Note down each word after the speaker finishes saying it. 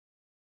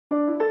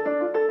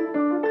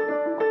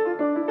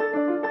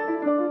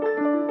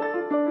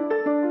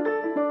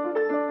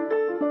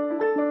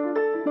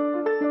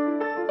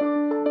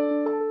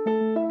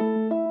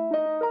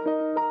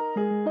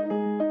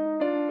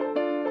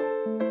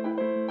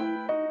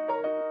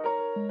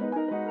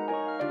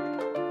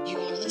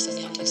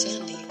for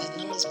Sandy at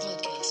Nora's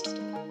podcast.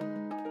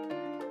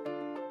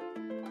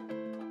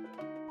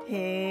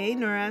 Hey,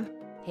 Nora.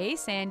 Hey,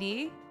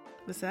 Sandy.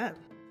 What's up?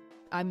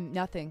 I'm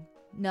nothing.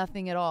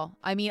 Nothing at all.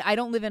 I mean, I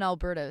don't live in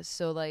Alberta,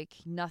 so, like,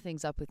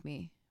 nothing's up with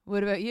me.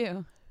 What about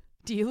you?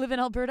 Do you live in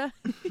Alberta?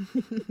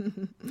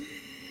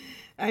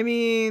 I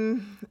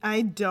mean,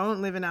 I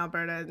don't live in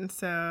Alberta, and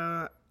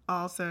so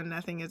also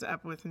nothing is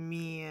up with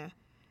me.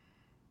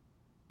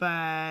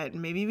 But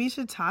maybe we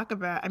should talk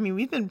about, I mean,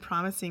 we've been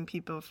promising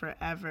people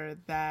forever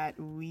that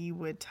we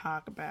would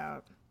talk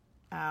about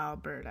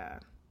Alberta.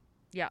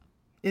 Yeah.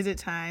 Is it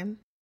time?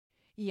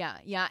 Yeah.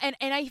 And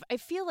I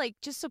feel like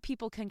just so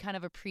people can kind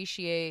of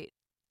appreciate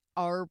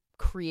our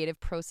creative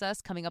process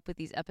coming up with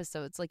these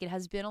episodes, like, it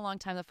has been a long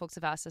time that folks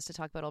have asked us to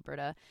talk about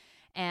Alberta,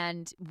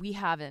 and we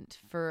haven't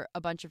for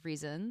a bunch of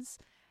reasons.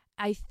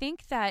 I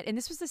think that, and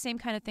this was the same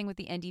kind of thing with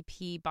the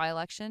NDP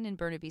by-election in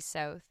Burnaby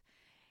South,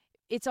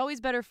 it's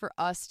always better for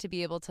us to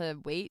be able to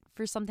wait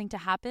for something to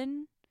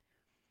happen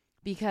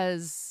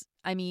because,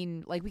 I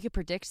mean, like, we could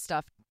predict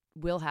stuff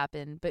will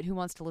happen, but who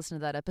wants to listen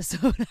to that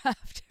episode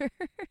after?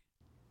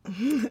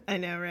 I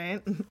know,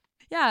 right?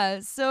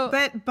 Yeah, so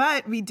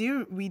but we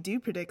do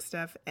predict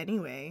stuff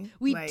anyway.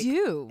 We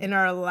do. In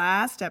our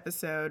last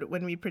episode,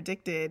 when we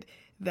predicted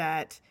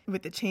that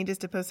with the changes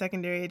to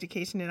post-secondary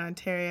education in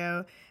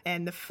Ontario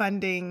and the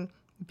funding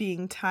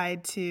being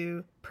tied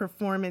to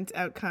performance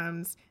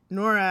outcomes,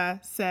 Nora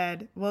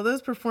said, well,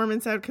 those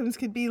performance outcomes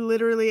could be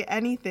literally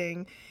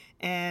anything,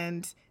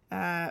 and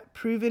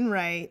proven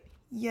right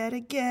yet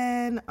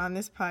again on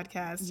this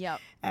podcast. Yep.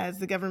 As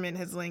the government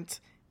has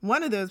linked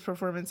one of those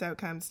performance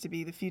outcomes to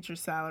be the future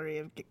salary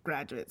of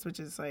graduates, which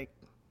is like,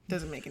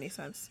 doesn't make any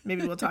sense.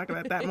 Maybe we'll talk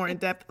about that more in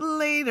depth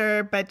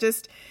later, but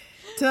just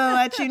to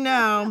let you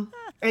know,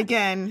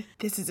 again,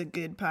 this is a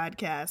good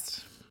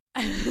podcast.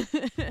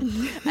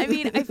 I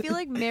mean, I feel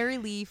like Mary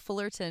Lee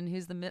Fullerton,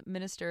 who's the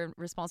minister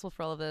responsible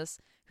for all of this,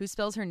 who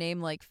spells her name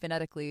like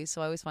phonetically,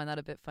 so I always find that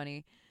a bit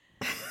funny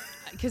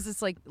because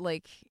it's like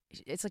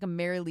it's like a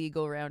Mary Lee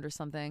go round or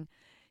something.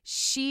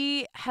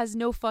 She has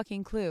no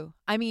fucking clue.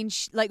 I mean,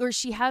 or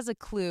she has a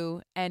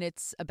clue, and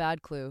it's a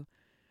bad clue.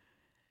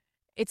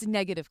 It's a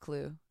negative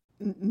clue.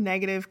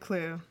 Negative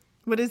clue.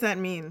 What does that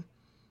mean?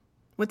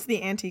 What's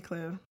the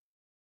anti-clue?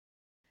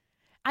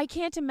 I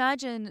can't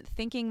imagine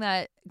thinking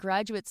that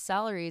graduate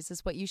salaries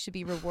is what you should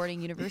be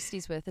rewarding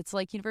universities with. It's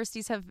like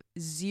universities have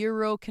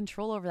zero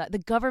control over that. The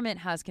government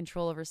has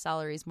control over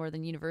salaries more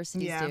than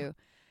universities do.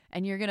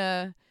 And you're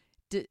going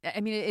to,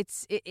 I mean,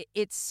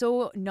 it's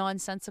so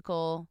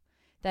nonsensical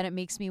that it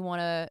makes me want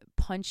to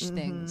punch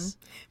things.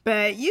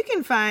 But you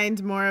can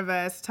find more of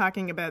us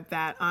talking about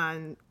that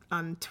on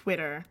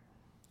Twitter.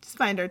 Just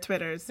find our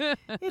Twitters.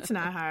 It's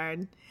not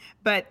hard.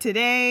 But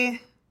today,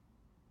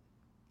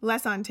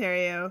 less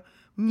Ontario,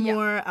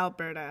 more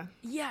Alberta.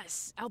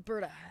 Yes,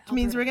 Alberta. Which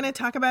means we're going to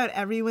talk about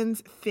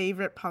everyone's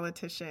favorite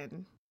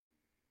politician.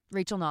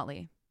 Rachel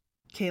Notley.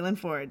 Caitlin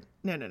Ford.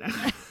 No.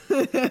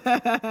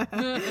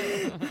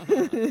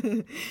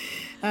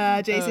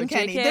 Jason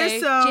Kenney.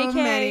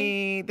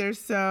 JK. There's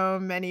so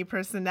many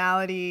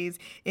personalities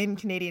in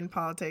Canadian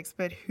politics,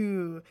 but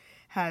who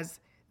has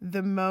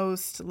the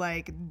most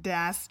like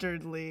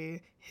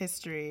dastardly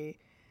history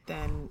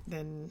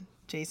than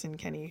Jason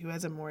Kenney? Who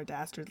has a more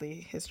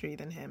dastardly history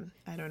than him?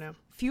 I don't know.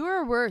 Fewer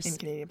or worse in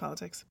Canadian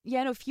politics?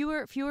 Yeah, no,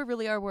 fewer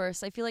really are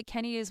worse. I feel like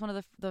Kenney is one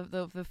of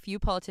the few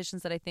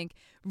politicians that I think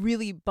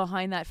really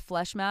behind that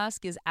flesh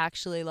mask is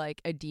actually like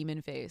a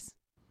demon face.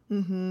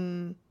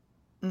 And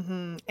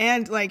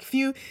like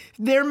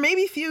there may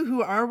be few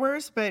who are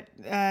worse, but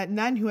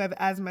none who have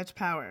as much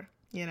power,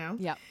 you know?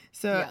 Yeah.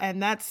 So,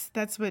 and that's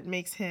what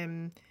makes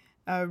him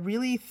a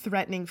really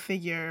threatening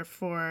figure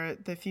for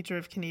the future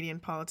of Canadian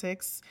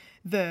politics,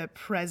 the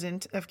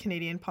present of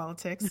Canadian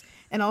politics,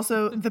 and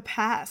also the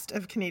past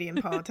of Canadian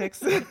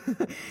politics.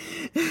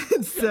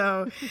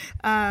 So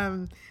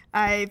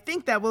I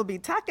think that we'll be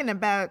talking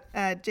about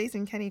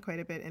Jason Kenney quite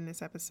a bit in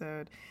this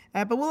episode.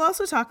 But we'll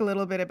also talk a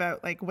little bit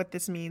about like what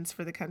this means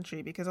for the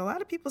country, because a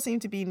lot of people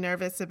seem to be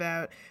nervous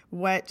about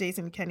what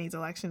Jason Kenney's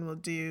election will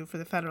do for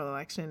the federal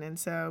election. And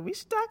so we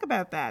should talk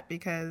about that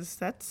because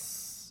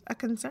that's a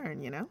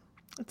concern, you know?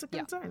 It's a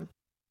concern.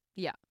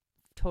 Yeah,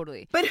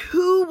 totally. But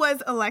who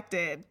was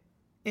elected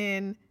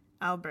in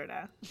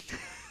Alberta?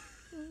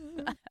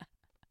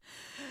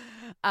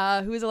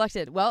 Who was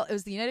elected? Well, it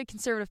was the United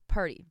Conservative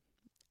Party,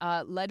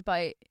 led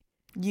by...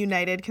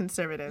 United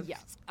Conservative. Yeah.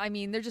 I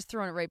mean, they're just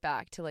throwing it right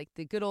back to like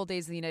the good old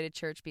days of the United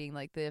Church being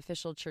like the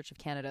official Church of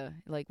Canada.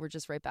 Like we're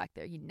just right back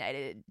there.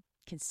 United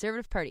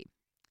Conservative Party.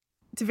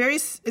 It's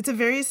a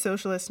very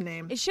socialist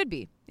name. It should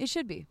be.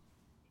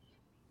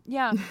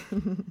 Yeah.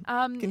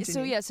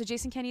 So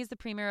Jason Kenney is the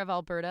premier of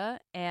Alberta,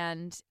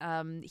 and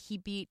he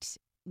beat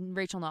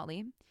Rachel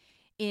Notley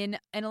in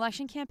an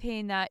election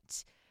campaign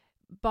that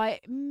by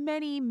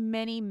many,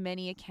 many,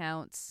 many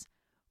accounts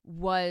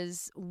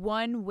was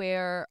one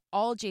where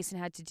all Jason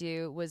had to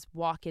do was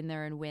walk in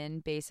there and win,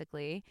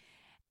 basically.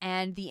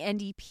 And the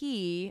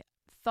NDP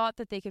thought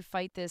that they could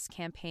fight this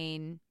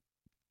campaign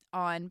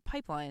on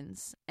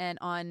pipelines and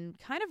on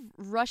kind of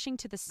rushing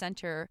to the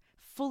center,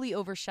 fully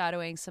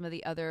overshadowing some of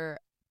the other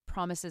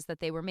promises that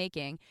they were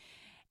making.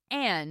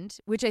 And,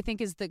 which I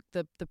think is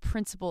the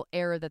principal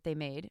error that they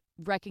made,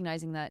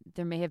 recognizing that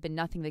there may have been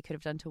nothing they could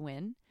have done to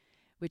win,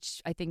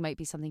 which I think might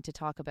be something to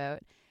talk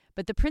about.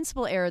 But the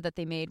principal error that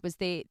they made was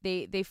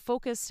they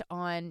focused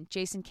on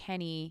Jason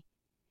Kenney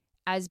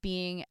as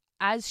being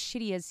as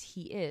shitty as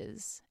he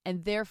is,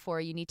 and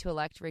therefore you need to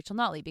elect Rachel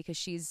Notley because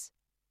she's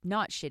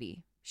not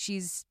shitty.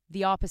 She's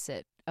the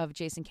opposite of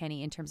Jason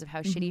Kenney in terms of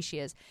how shitty she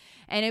is.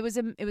 And it was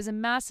a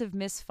massive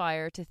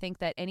misfire to think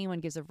that anyone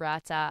gives a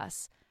rat's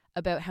ass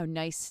about how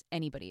nice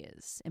anybody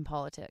is in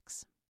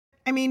politics.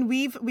 I mean,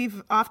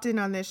 we've often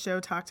on this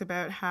show talked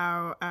about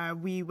how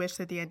we wish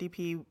that the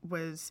NDP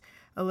was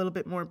a little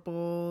bit more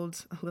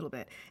bold, a little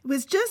bit. It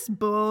was just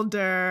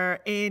bolder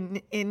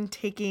in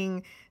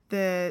taking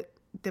the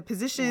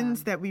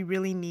positions that we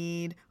really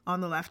need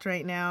on the left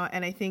right now.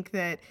 And I think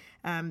that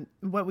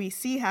what we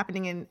see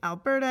happening in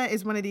Alberta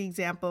is one of the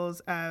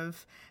examples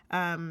of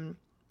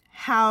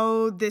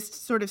how this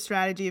sort of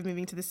strategy of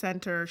moving to the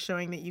center,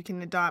 showing that you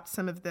can adopt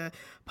some of the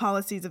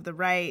policies of the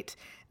right,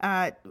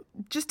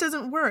 just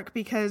doesn't work,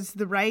 because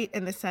the right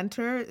and the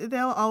center,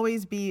 they'll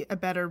always be a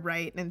better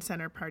right and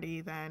center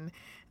party than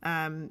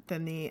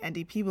the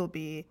NDP will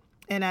be.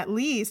 And at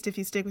least if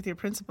you stick with your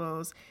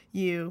principles,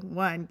 you,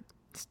 one,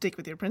 stick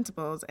with your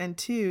principles, and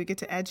two, get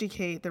to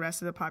educate the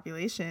rest of the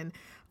population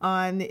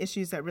on the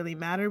issues that really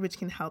matter, which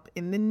can help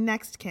in the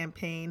next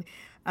campaign,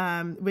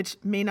 which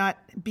may not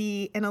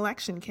be an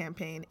election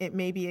campaign. It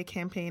may be a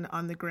campaign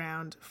on the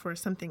ground for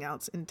something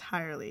else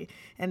entirely.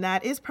 And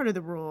that is part of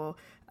the role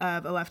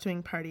of a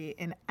left-wing party,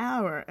 in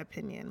our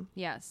opinion.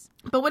 Yes.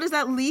 But what does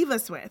that leave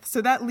us with?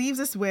 So that leaves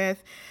us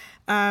with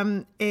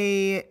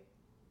a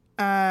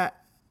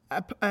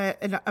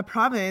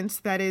province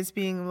that is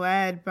being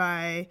led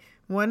by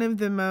one of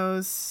the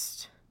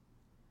most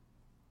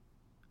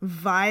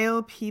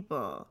vile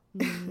people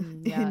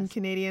in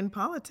Canadian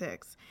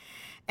politics.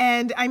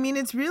 And I mean,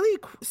 it's really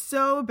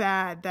so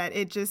bad that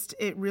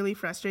it really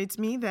frustrates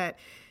me that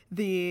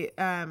the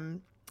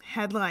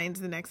headlines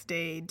the next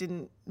day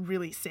didn't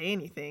really say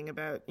anything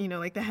about,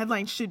 like the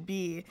headline should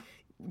be,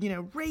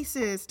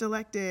 racist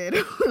elected,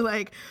 or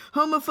like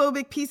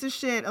homophobic piece of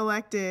shit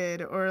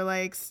elected, or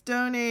like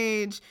Stone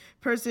Age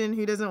person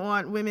who doesn't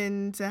want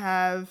women to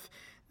have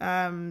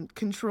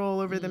control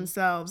over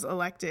themselves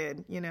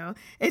elected.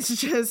 It's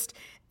just,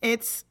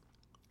 it's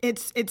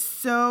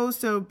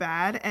so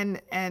bad.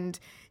 And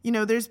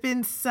there's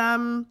been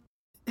some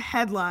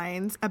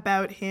headlines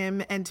about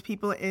him and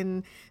people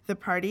in the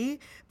party,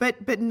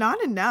 but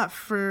not enough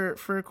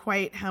for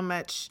quite how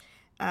much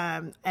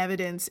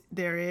evidence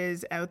there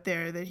is out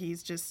there that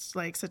he's just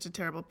like such a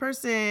terrible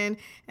person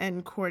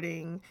and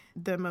courting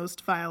the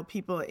most vile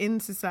people in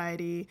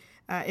society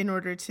in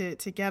order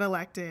to get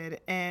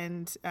elected.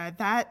 And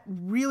that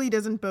really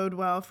doesn't bode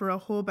well for a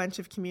whole bunch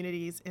of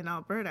communities in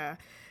Alberta.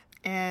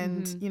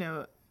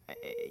 And,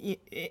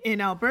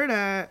 in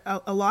Alberta,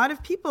 a lot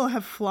of people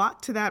have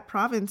flocked to that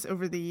province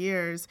over the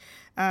years.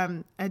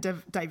 A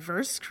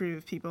diverse crew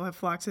of people have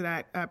flocked to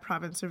that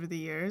province over the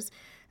years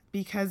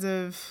because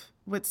of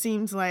what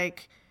seems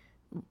like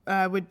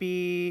would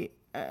be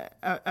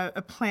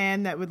a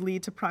plan that would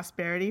lead to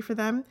prosperity for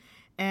them.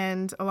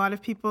 And a lot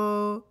of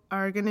people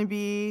are going to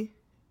be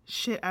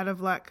shit out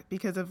of luck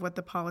because of what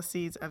the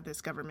policies of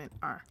this government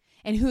are.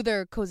 And who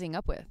they're cozying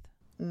up with.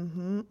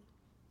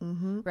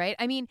 Right?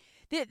 I mean,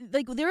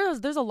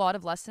 there's a lot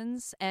of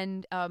lessons,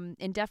 and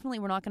definitely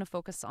we're not going to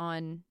focus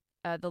on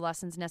the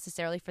lessons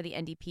necessarily for the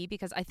NDP,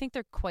 because I think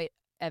they're quite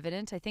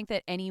evident. I think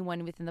that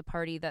anyone within the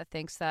party that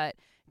thinks that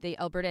the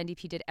Alberta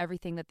NDP did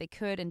everything that they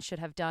could and should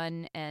have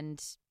done,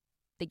 and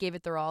they gave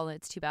it their all, and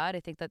it's too bad. I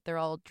think that they're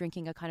all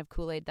drinking a kind of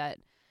Kool-Aid that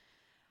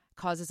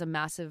causes a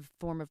massive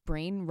form of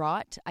brain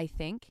rot, I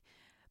think.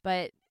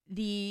 But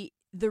the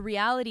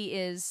reality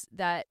is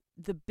that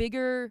the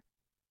bigger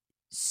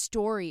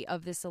story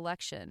of this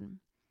election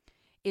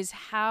is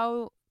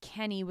how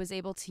Kenney was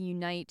able to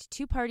unite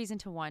two parties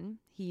into one.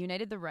 He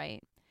united the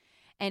right.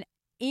 And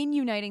in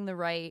uniting the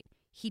right,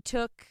 he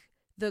took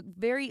the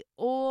very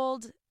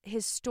old,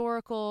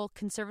 historical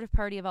Conservative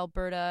Party of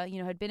Alberta,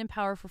 had been in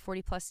power for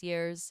 40 plus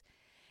years,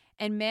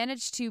 and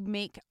managed to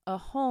make a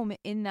home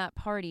in that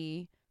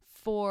party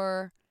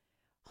for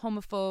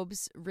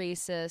homophobes,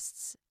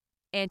 racists,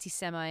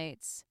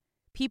 anti-Semites,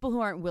 people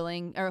who aren't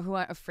willing or who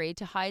aren't afraid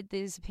to hide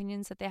these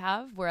opinions that they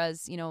have.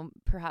 Whereas,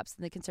 perhaps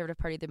in the Conservative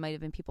Party, there might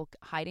have been people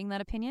hiding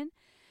that opinion.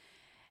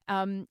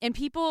 And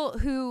people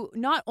who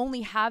not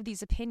only have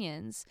these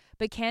opinions,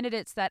 but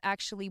candidates that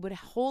actually would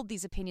hold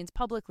these opinions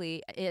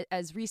publicly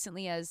as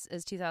recently as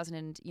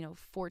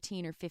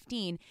 2014 or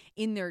 15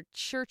 in their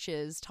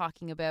churches,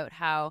 talking about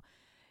how,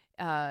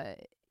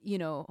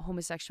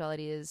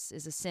 homosexuality is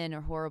a sin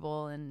or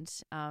horrible,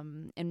 and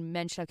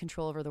men should have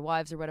control over their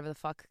wives, or whatever the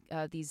fuck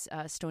these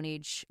Stone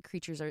Age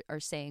creatures are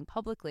saying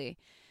publicly.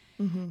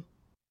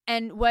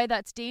 And why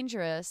that's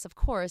dangerous, of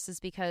course, is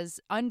because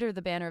under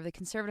the banner of the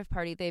Conservative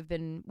Party, they've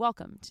been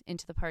welcomed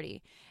into the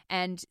party.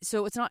 And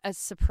so it's not a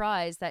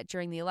surprise that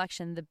during the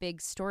election, the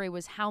big story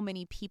was how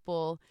many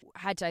people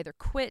had to either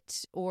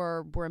quit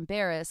or were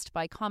embarrassed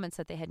by comments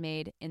that they had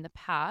made in the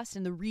past,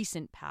 in the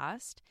recent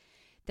past,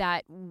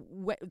 that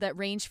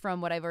range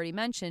from what I've already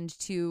mentioned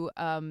to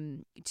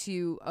Kaylin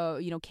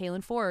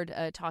Ford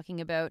talking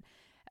about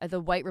the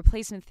white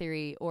replacement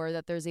theory, or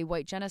that there's a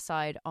white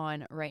genocide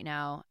on right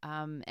now.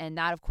 And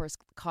that, of course,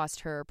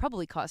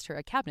 probably cost her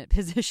a cabinet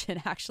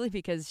position, actually,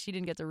 because she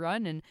didn't get to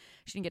run and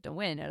she didn't get to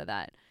win out of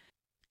that.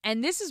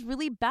 And this is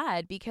really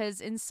bad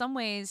because in some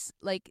ways,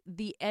 like,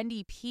 the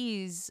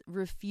NDP's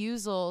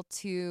refusal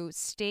to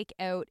stake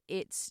out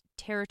its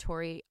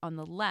territory on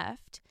the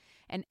left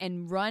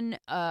and run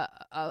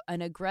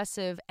an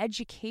aggressive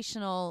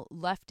educational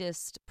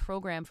leftist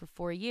program for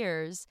 4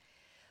 years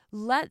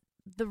let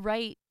the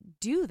right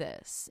do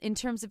this in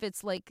terms of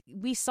it's like,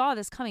 we saw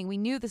this coming. We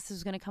knew this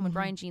was going to come when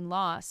Brian Jean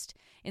lost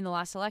in the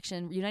last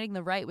election. Uniting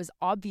the right was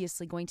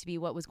obviously going to be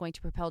what was going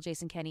to propel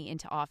Jason Kenney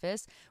into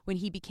office. When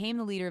he became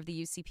the leader of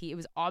the UCP, it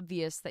was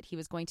obvious that he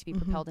was going to be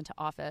propelled into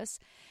office.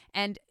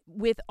 And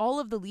with all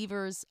of the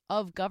levers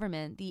of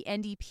government, the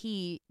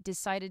NDP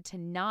decided to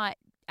not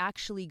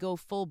actually go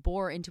full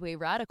bore into a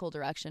radical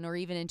direction or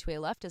even into a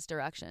leftist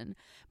direction,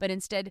 but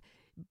instead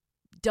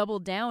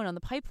doubled down on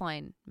the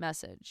pipeline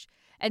message.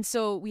 And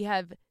so we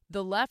have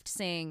the left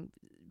saying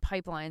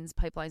pipelines,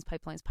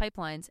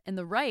 and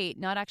the right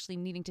not actually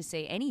needing to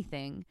say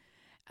anything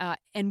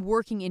and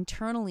working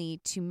internally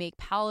to make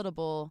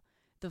palatable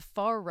the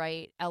far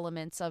right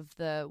elements of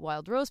the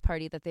Wild Rose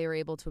Party that they were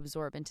able to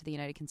absorb into the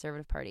United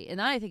Conservative Party. And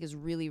that, I think, is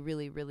really,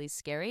 really, really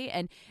scary.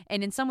 And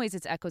in some ways,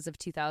 it's echoes of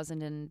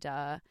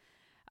 2004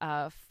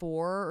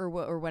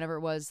 or whenever it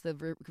was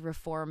the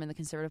Reform and the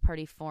Conservative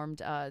Party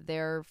formed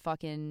their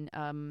fucking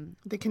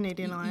the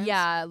Canadian Alliance.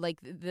 Yeah, like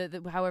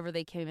the however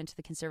they came into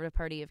the Conservative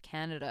Party of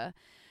Canada.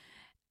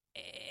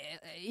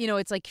 You know,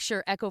 it's like,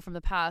 sure, echo from the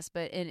past,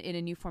 but in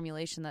a new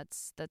formulation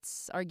that's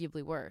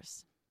arguably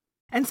worse.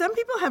 And some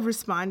people have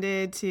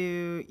responded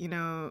to,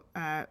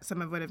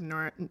 some of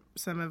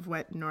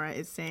what Nora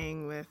is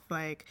saying with,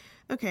 like,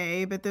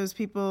 okay, but those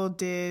people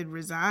did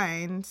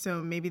resign,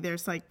 so maybe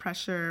there's, like,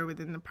 pressure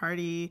within the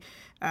party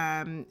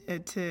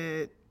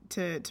to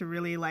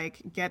really,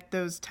 like, get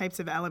those types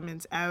of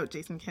elements out.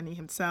 Jason Kenney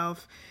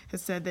himself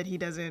has said that he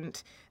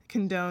doesn't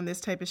condone this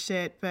type of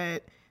shit,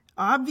 but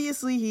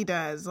obviously he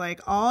does.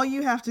 Like, all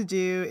you have to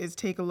do is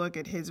take a look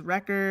at his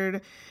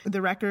record,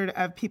 the record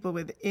of people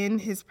within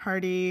his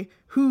party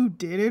who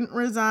didn't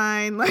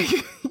resign, like,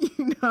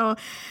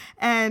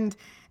 and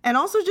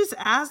also just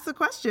ask the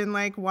question,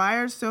 like, why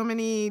are so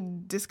many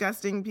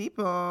disgusting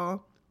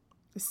people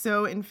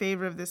so in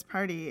favor of this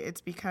party?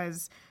 It's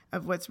because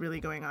of what's really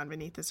going on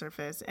beneath the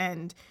surface.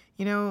 And,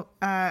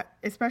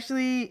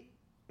 especially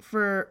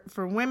for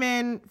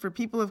women, for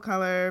people of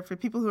color, for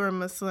people who are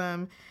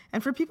Muslim,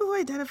 and for people who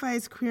identify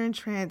as queer and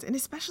trans, and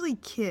especially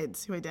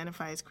kids who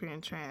identify as queer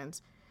and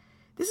trans.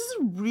 This is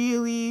a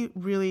really,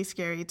 really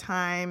scary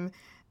time.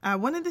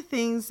 One of the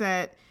things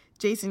that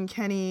Jason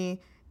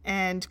Kenney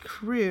and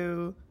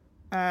crew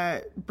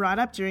brought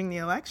up during the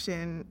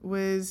election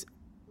was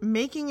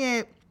making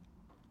it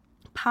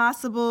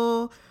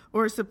possible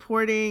or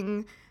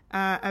supporting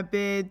a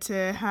bid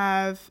to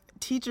have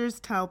teachers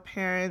tell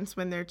parents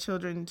when their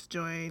children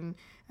join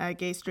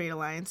gay straight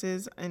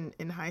alliances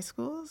in high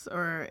schools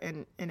or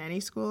in any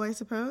school, I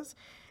suppose.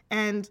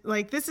 And,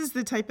 like, this is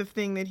the type of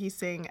thing that he's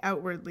saying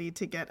outwardly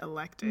to get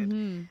elected,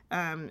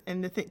 and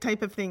the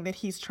type of thing that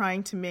he's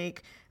trying to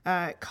make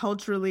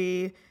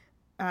culturally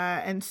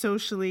and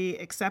socially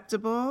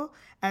acceptable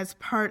as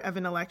part of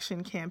an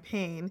election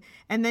campaign.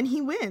 And then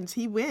he wins.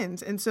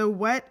 And so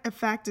what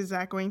effect is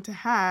that going to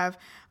have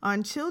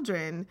on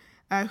children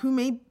who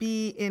may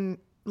be in,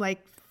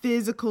 like,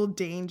 physical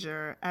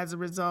danger as a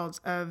result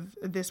of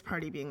this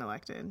party being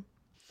elected?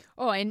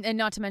 Oh, and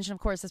not to mention, of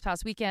course, this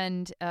past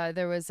weekend,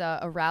 there was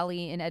a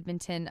rally in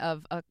Edmonton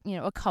of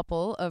a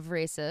couple of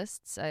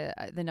racists.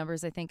 The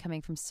numbers, I think,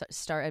 coming from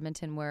Star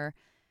Edmonton were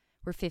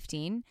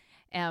 15.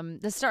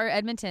 The Star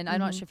Edmonton, I'm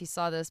not sure if you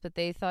saw this, but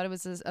they thought it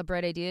was a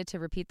bright idea to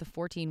repeat the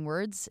 14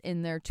 words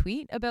in their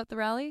tweet about the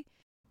rally.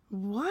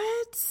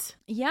 What?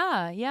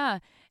 Yeah.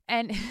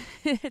 And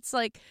it's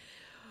like,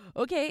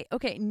 okay,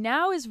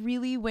 now is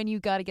really when you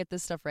got to get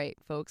this stuff right,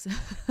 folks.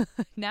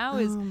 Now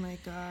is... Oh, my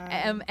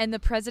God. And the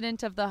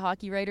president of the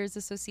Hockey Writers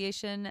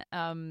Association,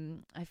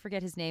 I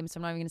forget his name, so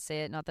I'm not even going to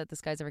say it. Not that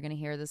this guy's ever going to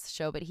hear this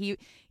show, but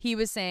he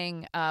was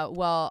saying,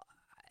 well,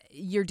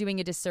 you're doing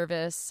a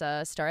disservice,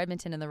 Star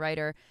Edmonton and the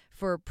writer,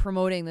 for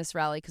promoting this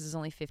rally because there's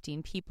only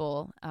 15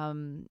 people.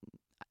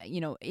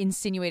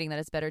 Insinuating that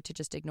it's better to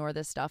just ignore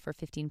this stuff, or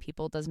 15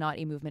 people does not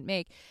a movement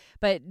make.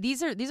 But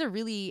these are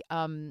really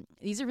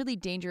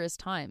dangerous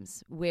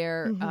times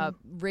where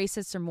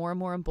racists are more and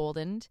more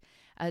emboldened.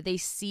 They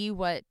see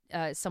what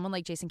someone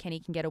like Jason Kenney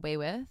can get away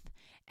with,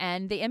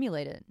 and they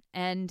emulate it,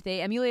 and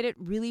they emulate it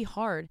really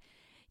hard.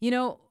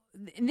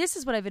 and this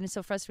is what I've been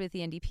so frustrated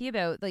with the NDP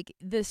about. Like,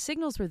 the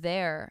signals were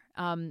there.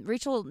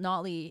 Rachel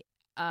Notley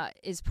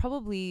is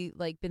probably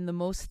like been the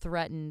most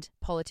threatened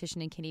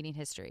politician in Canadian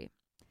history.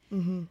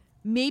 Mm-hmm.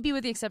 Maybe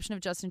with the exception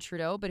of Justin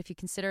Trudeau, but if you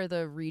consider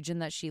the region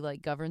that she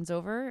like governs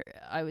over,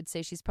 I would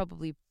say she's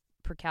probably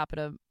per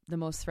capita the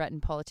most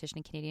threatened politician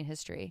in Canadian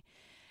history.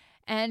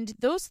 And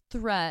those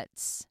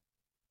threats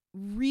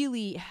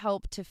really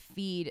help to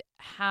feed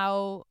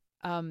how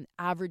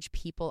average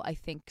people, I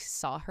think,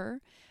 saw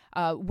her.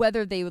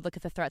 Whether they would look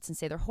at the threats and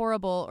say they're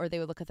horrible, or they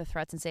would look at the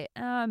threats and say,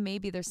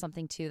 maybe there's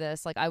something to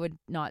this. Like, I would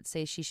not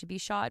say she should be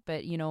shot,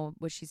 but, you know,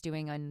 what she's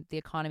doing on the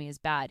economy is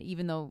bad,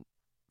 even though,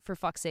 for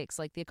fuck's sakes,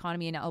 like, the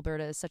economy in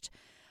Alberta is such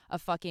a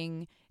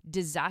fucking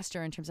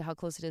disaster in terms of how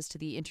close it is to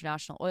the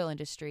international oil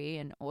industry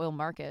and oil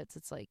markets.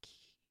 It's like,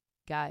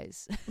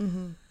 guys,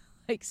 Mm-hmm.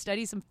 like,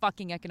 study some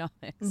fucking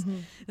economics. Mm-hmm.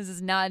 This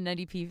is not an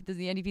NDP.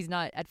 The NDP's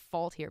not at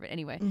fault here, but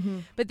anyway. Mm-hmm.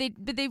 But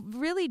they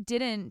really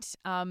didn't.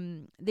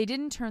 They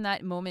didn't turn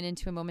that moment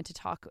into a moment to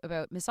talk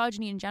about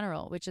misogyny in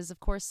general, which is, of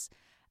course,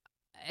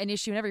 an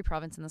issue in every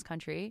province in this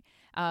country.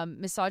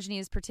 Misogyny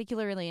is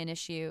particularly an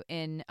issue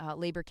in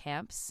labor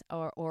camps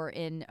or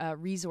in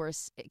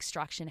resource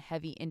extraction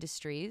heavy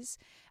industries.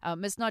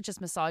 It's not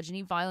just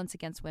misogyny, violence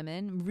against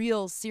women,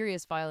 real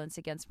serious violence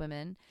against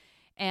women.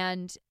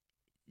 And,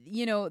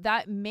 you know,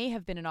 that may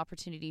have been an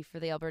opportunity for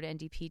the Alberta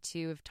NDP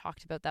to have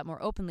talked about that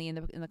more openly in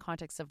the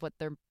context of what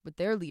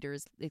their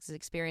leaders is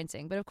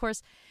experiencing. But of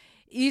course,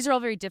 these are all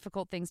very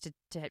difficult things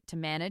to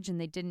manage,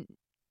 and they didn't.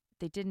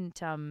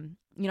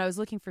 You know, I was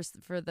looking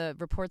for the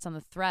reports on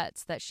the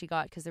threats that she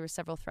got, because there were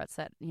several threats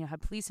that, you know,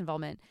 had police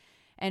involvement,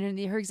 and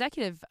her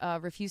executive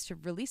refused to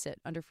release it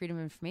under freedom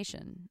of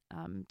information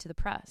to the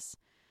press.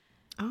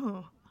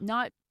 Oh,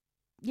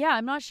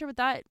 I'm not sure what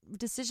that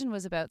decision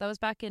was about. That was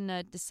back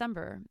in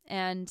December.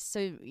 And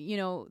so, you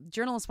know,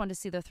 journalists want to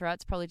see the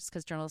threats, probably just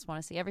because journalists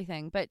want to see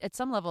everything. But at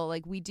some level,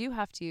 like, we do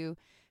have to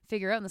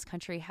figure out in this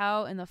country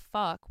how in the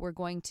fuck we're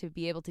going to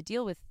be able to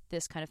deal with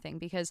this kind of thing.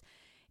 Because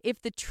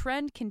if the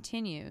trend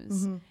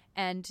continues mm-hmm.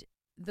 and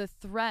the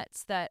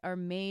threats that are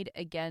made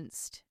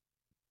against,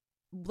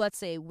 let's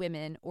say,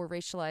 women or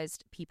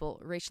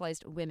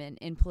racialized women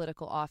in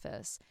political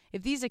office,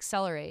 if these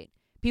accelerate,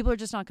 people are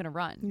just not going to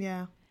run.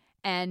 Yeah.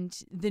 And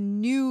the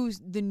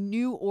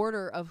new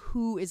order of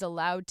who is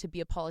allowed to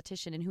be a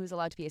politician and who is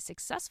allowed to be a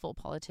successful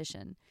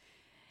politician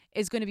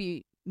is going to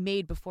be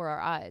made before our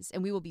eyes,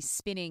 and we will be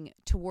spinning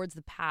towards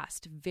the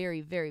past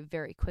very, very,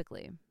 very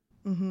quickly.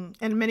 Mm-hmm.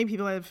 And many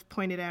people have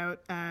pointed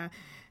out,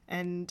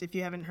 and if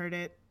you haven't heard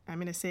it, I'm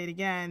going to say it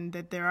again,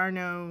 that there are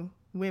no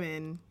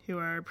women who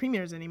are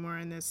premiers anymore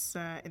in this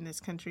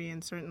country,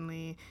 and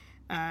certainly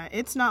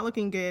it's not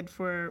looking good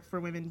for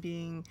women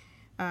being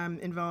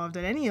involved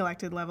at any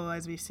elected level,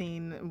 as we've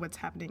seen what's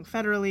happening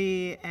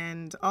federally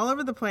and all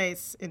over the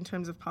place in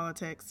terms of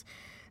politics.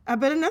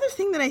 But another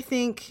thing that I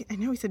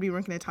know we said we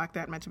weren't going to talk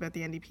that much about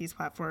the NDP's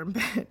platform,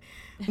 but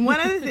one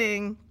other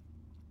thing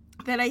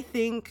that I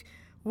think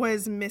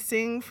was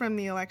missing from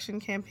the election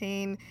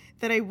campaign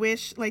that I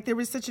wish, like, there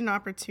was such an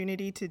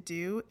opportunity to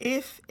do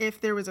if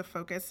there was a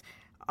focus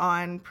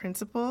on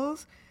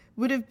principles,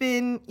 would have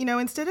been, you know,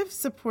 instead of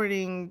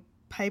supporting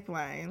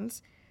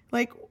pipelines,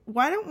 like,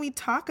 why don't we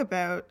talk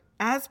about,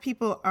 as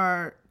people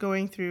are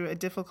going through a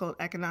difficult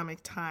economic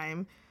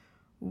time,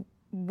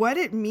 what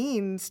it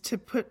means to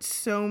put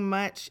so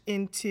much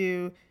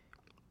into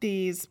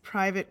these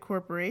private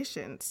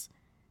corporations,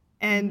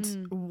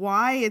 and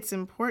why it's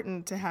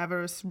important to have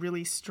a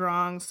really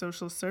strong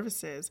social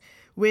services,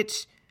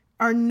 which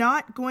are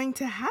not going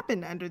to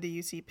happen under the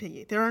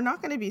UCP. There are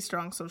not going to be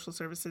strong social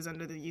services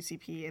under the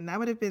UCP, and that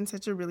would have been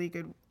such a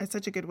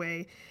good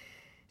way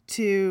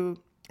to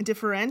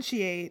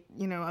differentiate,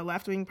 you know, a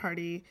left-wing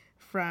party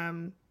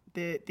from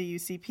the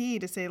UCP,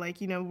 to say, like,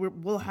 you know,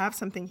 we'll have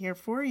something here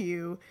for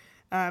you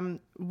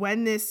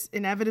when this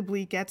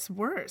inevitably gets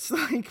worse,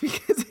 like,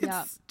 because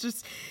it's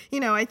just, you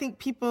know, I think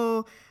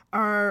people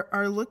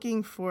are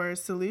looking for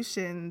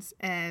solutions,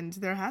 and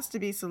there has to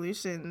be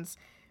solutions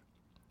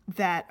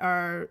that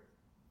are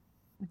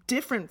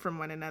different from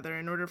one another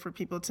in order for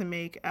people to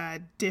make a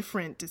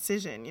different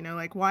decision. You know,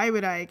 like, why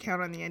would I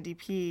count on the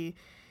NDP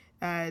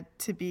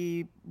to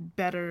be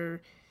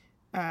better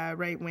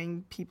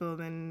right-wing people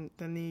than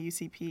the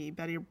UCP,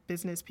 better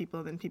business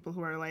people than people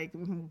who are, like,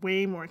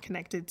 way more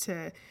connected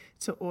to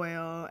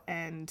oil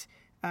and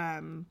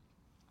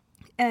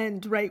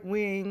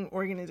right-wing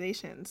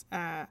organizations?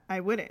 I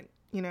wouldn't.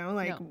 You know,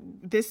 like, no.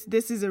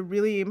 This is a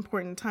really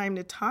important time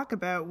to talk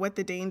about what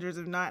the dangers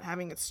of not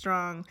having a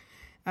strong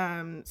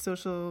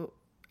social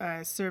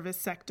service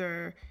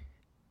sector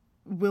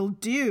will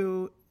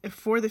do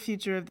for the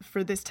future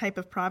for this type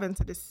of province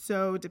that is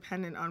so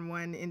dependent on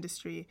one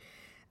industry.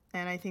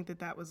 And I think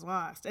that was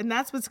lost. And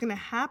that's what's going to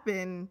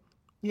happen.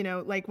 You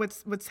know, like,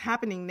 what's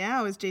happening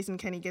now is Jason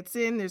Kenney gets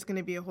in, there's going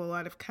to be a whole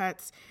lot of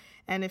cuts.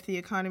 And if the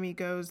economy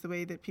goes the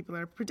way that people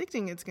are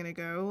predicting it's going to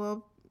go,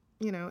 well,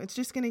 you know, it's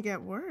just going to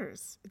get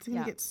worse. It's going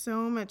to get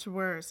so much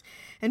worse.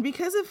 And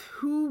because of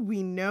who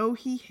we know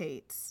he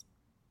hates,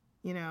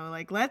 You know,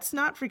 like, let's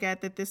not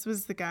forget that this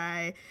was the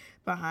guy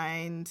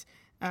behind,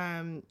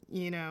 trying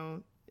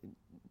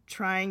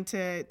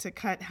to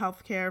cut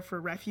healthcare for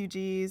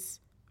refugees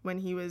when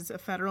he was a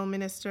federal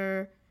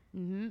minister.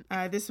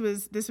 This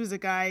was a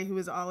guy who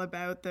was all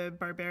about the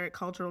barbaric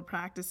cultural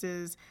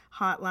practices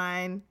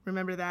hotline.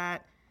 Remember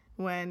that,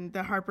 when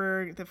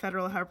the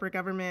federal Harper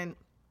government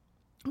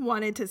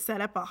wanted to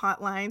set up a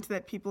hotline so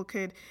that people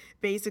could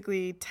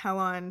basically tell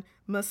on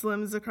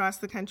Muslims across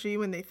the country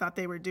when they thought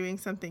they were doing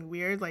something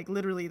weird. Like,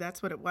 literally,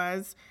 that's what it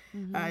was,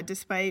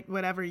 despite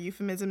whatever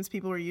euphemisms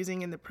people were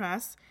using in the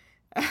press.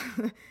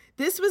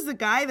 This was the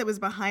guy that was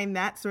behind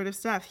that sort of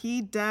stuff.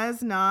 He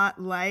does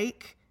not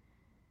like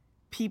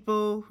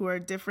people who are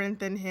different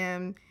than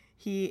him.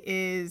 He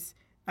is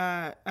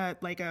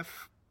like a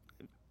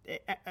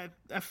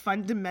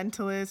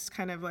fundamentalist,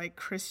 kind of like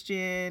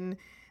Christian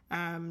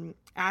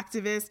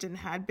activist, and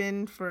had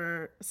been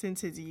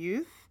since his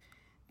youth.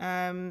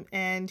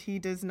 And he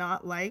does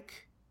not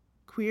like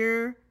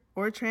queer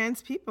or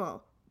trans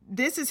people.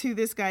 This is who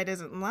this guy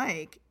doesn't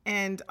like.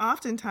 And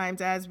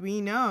oftentimes, as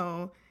we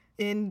know,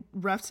 in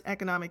rough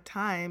economic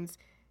times,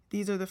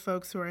 these are the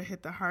folks who are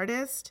hit the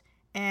hardest.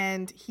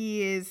 And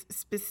he is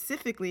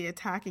specifically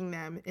attacking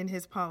them in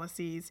his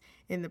policies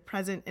in the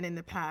present and in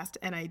the past.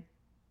 And I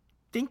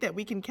think that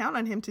we can count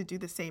on him to do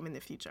the same in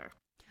the future.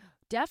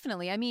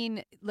 Definitely. I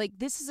mean, like,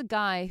 this is a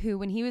guy who,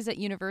 when he was at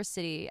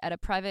university, at a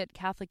private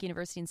Catholic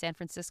university in San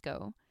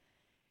Francisco,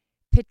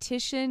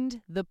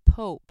 petitioned the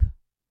Pope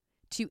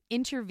to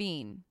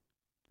intervene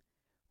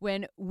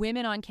when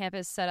women on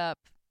campus set up,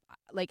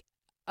 like,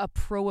 a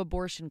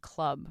pro-abortion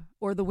club,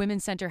 or the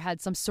Women's Center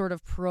had some sort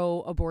of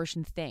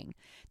pro-abortion thing.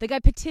 The guy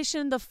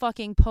petitioned the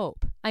fucking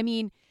Pope. I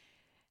mean,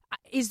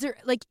 is there,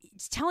 like,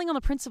 telling on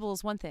the principle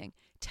is one thing.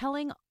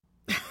 Telling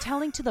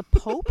to the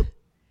Pope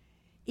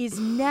is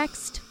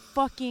next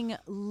fucking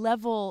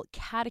level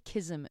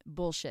catechism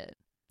bullshit.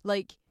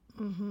 Like,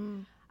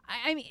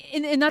 I mean,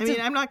 and that's. I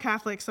mean, I'm not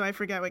Catholic, so I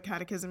forget what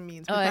catechism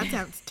means, but that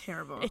sounds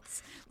terrible.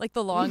 It's like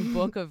the long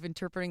book of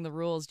interpreting the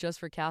rules just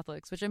for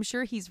Catholics, which I'm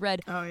sure he's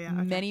read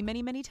many,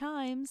 many, many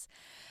times.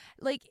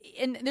 Like,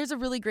 and there's a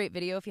really great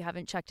video. If you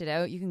haven't checked it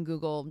out, you can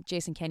Google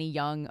Jason Kenney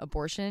Young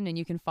abortion, and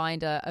you can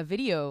find a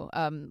video,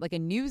 like a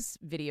news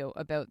video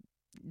about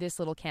this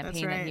little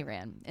campaign that he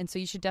ran. And so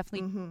you should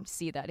definitely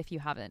see that if you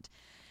haven't.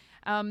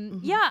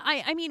 Yeah,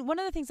 I mean, one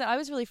of the things that I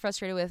was really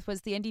frustrated with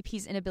was the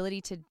NDP's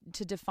inability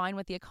to define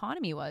what the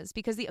economy was,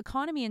 because the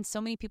economy in so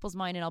many people's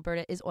mind in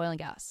Alberta is oil and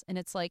gas. And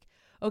it's like,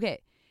 okay,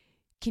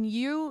 can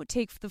you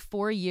take the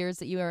 4 years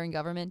that you are in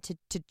government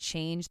to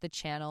change the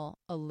channel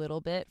a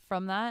little bit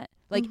from that?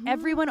 Like,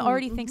 everyone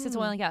already thinks it's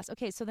oil and gas.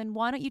 Okay, so then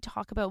why don't you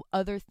talk about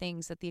other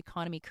things that the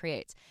economy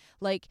creates?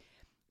 Like,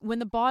 when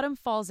the bottom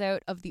falls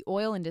out of the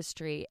oil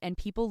industry and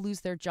people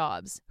lose their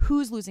jobs,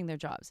 who's losing their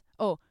jobs?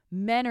 Oh,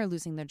 men are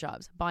losing their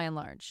jobs by and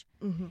large.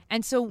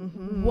 And so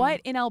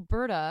what in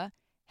Alberta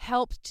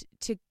helped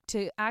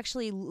to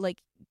actually, like,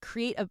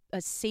 create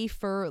a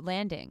safer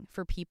landing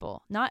for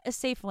people? Not a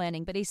safe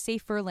landing, but a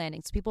safer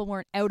landing, so people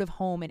weren't out of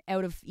home and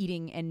out of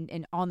eating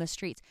and on the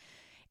streets.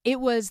 It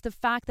was the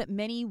fact that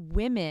many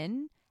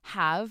women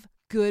have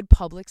good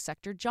public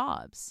sector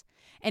jobs.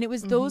 And it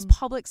was those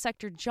public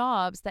sector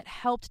jobs that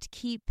helped to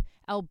keep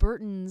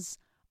Albertans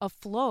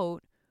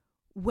afloat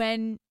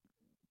when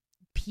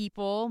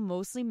people,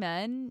 mostly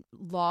men,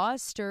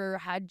 lost or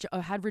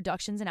had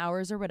reductions in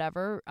hours or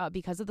whatever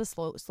because of the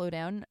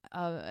slowdown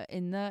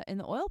in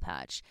the oil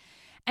patch.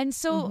 And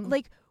so,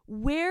 like,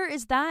 where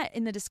is that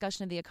in the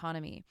discussion of the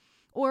economy?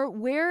 Or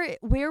where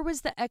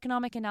was the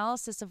economic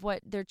analysis of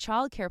what their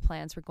childcare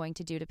plans were going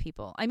to do to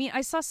people? I mean,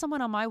 I saw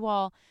someone on my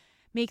wall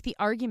make the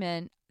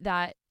argument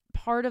that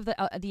part of the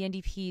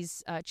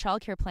NDP's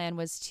childcare plan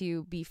was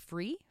to be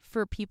free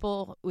for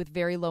people with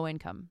very low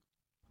income.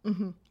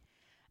 And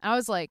I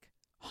was like,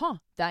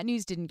 that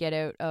news didn't get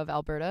out of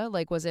Alberta.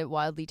 Like, was it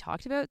wildly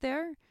talked about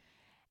there?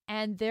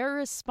 And their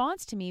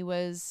response to me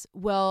was,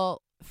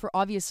 well, for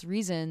obvious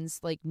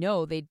reasons, like,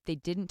 no, they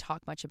didn't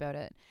talk much about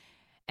it.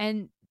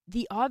 And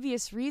the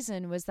obvious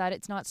reason was that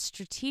it's not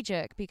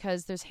strategic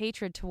because there's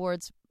hatred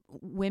towards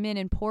women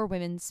and poor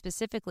women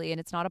specifically, and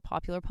it's not a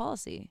popular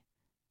policy.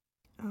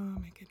 Oh,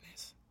 my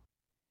goodness.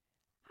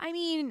 I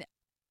mean,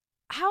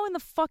 how in the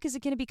fuck is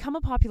it going to become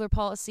a popular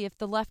policy if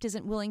the left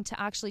isn't willing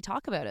to actually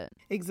talk about it?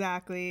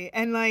 Exactly.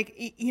 And, like,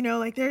 you know,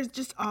 like, there's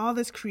just all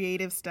this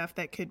creative stuff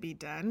that could be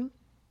done.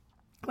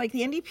 Like,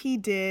 the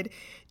NDP did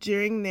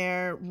during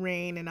their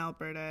reign in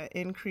Alberta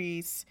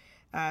increase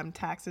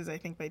taxes, I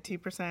think, by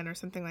 2% or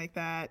something like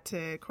that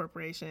to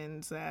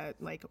corporations,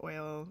 like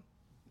oil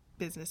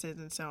businesses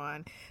and so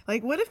on.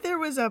 Like, what if there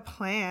was a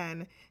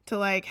plan to,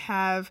 like,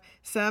 have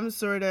some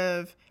sort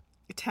of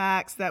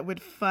tax that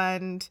would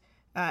fund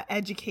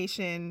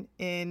education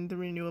in the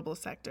renewable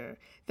sector,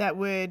 that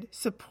would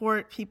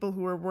support people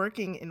who are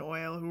working in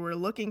oil, who are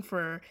looking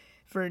for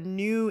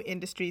new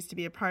industries to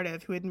be a part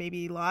of, who had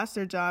maybe lost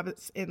their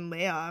jobs in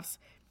layoffs,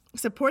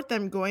 support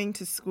them going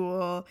to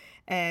school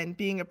and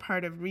being a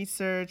part of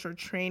research or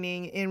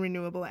training in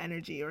renewable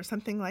energy or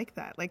something like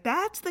that. Like,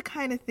 that's the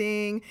kind of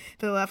thing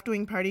the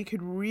left-wing party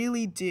could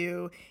really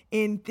do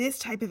in this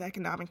type of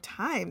economic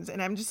times.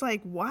 And I'm just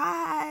like,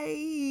 why?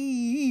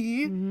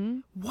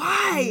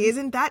 Why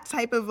isn't that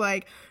type of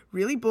like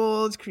really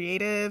bold,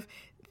 creative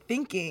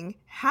thinking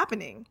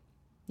happening?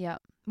 Yeah.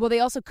 Well,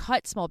 they also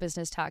cut small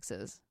business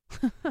taxes.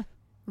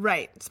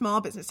 Right.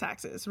 Small business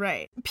taxes.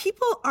 Right.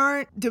 People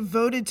aren't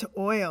devoted to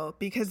oil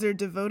because they're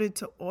devoted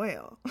to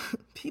oil.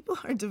 People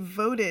are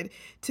devoted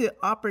to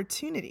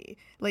opportunity.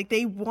 Like,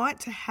 they want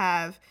to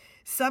have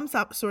some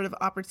sort of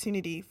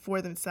opportunity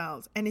for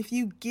themselves. And if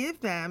you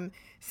give them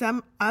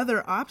some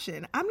other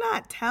option, I'm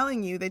not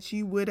telling you that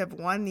you would have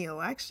won the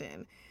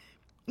election.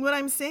 What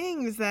I'm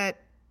saying is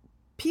that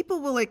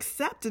people will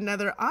accept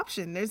another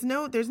option. There's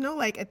no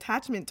like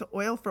attachment to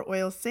oil for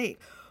oil's sake.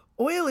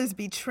 Oil is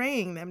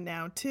betraying them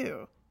now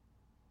too.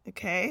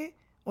 Okay?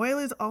 Oil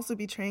is also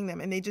betraying them,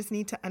 and they just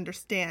need to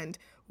understand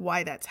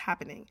why that's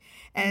happening.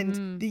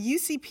 And the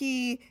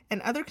UCP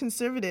and other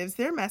conservatives,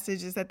 their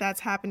message is that that's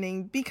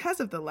happening because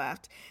of the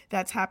left.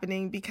 That's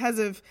happening because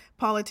of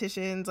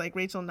politicians like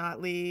Rachel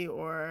Notley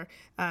or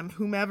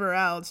whomever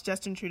else,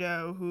 Justin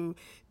Trudeau, who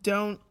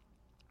don't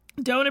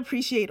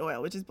appreciate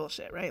oil, which is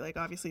bullshit, right? Like,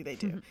 obviously they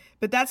do.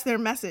 But that's their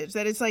message,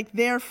 that it's like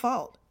their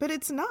fault. But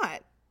it's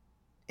not.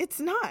 It's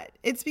not.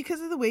 It's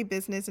because of the way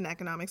business and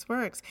economics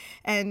works.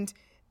 And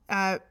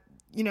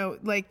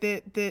like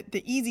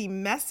the easy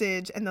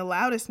message and the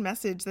loudest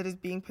message that is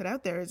being put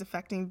out there is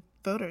affecting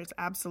voters,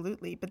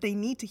 absolutely. But they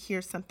need to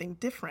hear something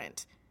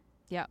different.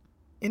 Yeah.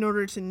 In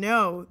order to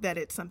know that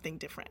it's something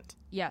different.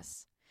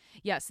 Yes.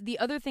 Yes. The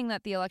other thing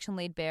that the election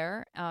laid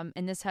bare,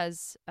 and this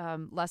has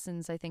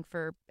lessons, I think,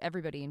 for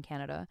everybody in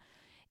Canada,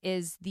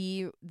 is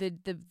the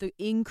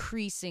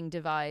increasing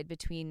divide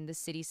between the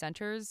city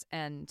centers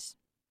and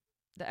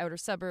the outer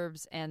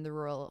suburbs and the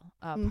rural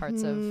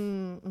parts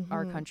of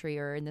our country,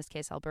 or in this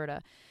case,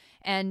 Alberta.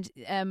 And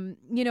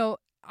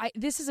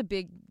this is a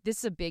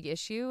big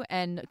issue,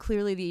 and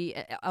clearly the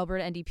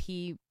Alberta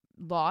NDP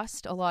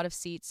lost a lot of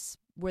seats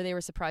where they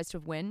were surprised to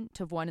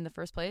have won in the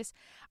first place.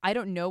 I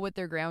don't know what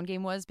their ground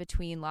game was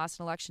between last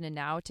election and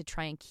now to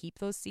try and keep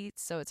those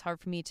seats, so it's hard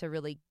for me to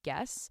really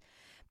guess.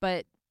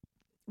 But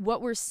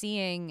what we're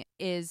seeing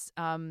is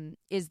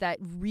that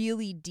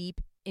really deep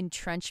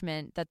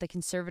entrenchment that the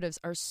Conservatives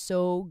are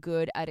so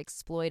good at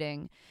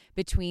exploiting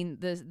between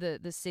the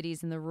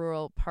cities and the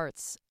rural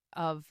parts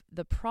of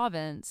the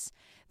province,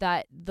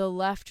 that the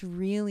left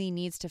really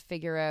needs to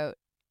figure out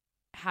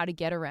how to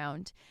get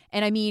around.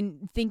 And I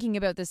mean, thinking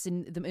about this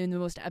in the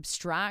most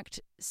abstract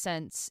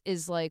sense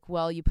is like,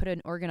 well, you put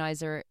an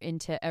organizer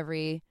into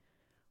every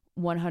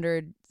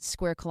 100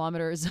 square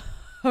kilometers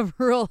of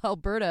rural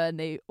Alberta and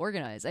they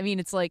organize. I mean,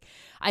 it's like,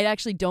 I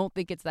actually don't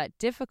think it's that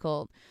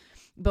difficult.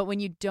 But when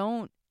you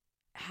don't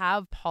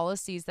have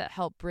policies that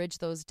help bridge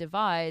those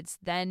divides,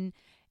 then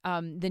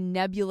the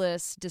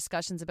nebulous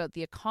discussions about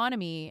the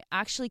economy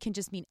actually can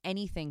just mean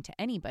anything to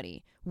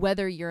anybody,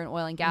 whether you're in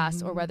oil and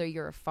gas or whether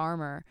you're a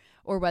farmer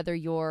or whether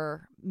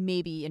you're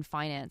maybe in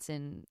finance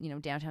in,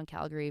 downtown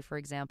Calgary, for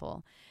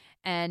example.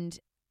 And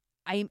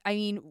I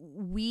mean,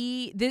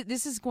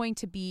 this is going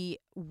to be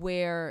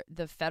where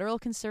the federal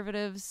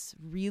Conservatives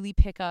really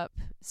pick up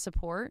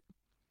support.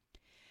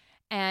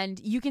 And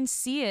you can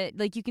see it,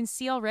 like you can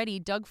see already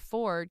Doug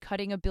Ford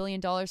cutting $1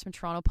 billion from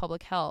Toronto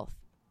Public Health.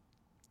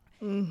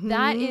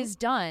 That is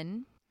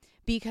done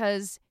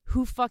because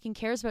who fucking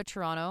cares about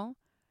Toronto?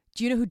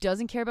 Do you know who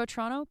doesn't care about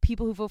Toronto?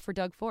 People who vote for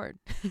Doug Ford.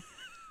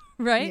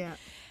 Right? Yeah.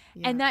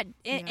 And that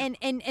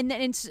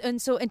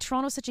and so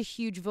Toronto's such a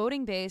huge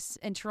voting base,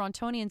 and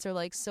Torontonians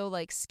are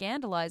so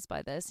scandalized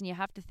by this, and you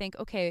have to think,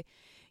 okay,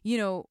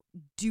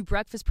 do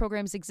breakfast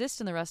programs exist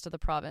in the rest of the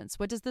province?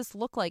 What does this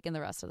look like in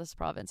the rest of this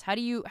province? How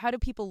do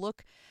people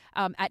look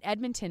at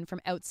Edmonton from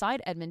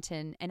outside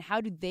Edmonton, and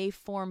how do they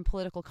form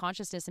political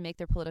consciousness and make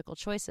their political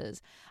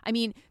choices? I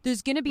mean,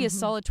 there's going to be a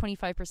solid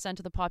 25%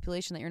 of the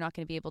population that you're not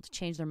going to be able to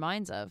change their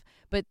minds of,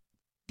 but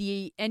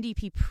the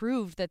NDP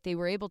proved that they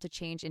were able to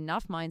change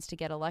enough minds to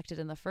get elected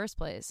in the first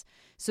place.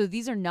 So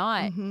these are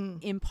not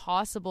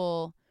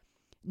impossible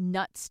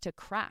nuts to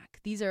crack.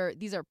 These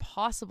are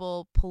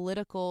possible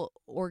political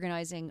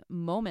organizing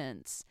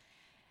moments.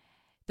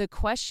 The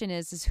question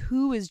is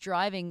who is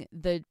driving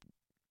the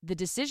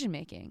decision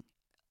making?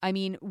 I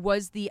mean,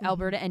 was the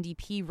Alberta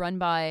NDP run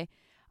by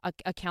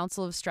a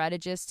council of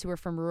strategists who were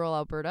from rural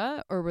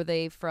Alberta, or were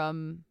they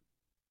from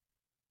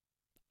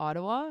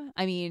Ottawa?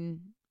 I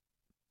mean,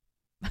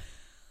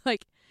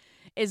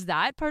 is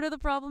that part of the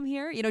problem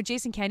here?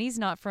 Jason Kenney's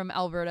not from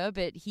Alberta,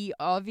 but he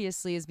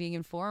obviously is being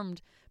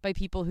informed by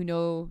people who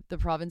know the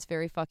province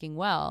very fucking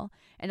well.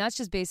 And that's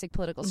just basic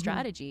political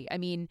strategy. I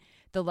mean,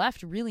 the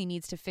left really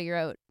needs to figure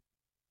out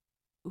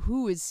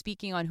who is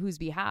speaking on whose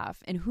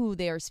behalf and who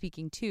they are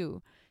speaking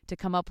to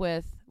come up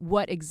with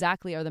what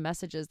exactly are the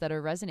messages that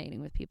are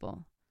resonating with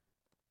people.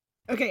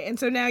 Okay, and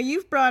so now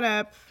you've brought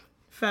up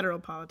federal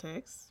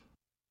politics.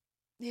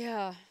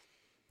 Yeah.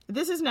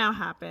 This has now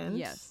happened.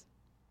 Yes.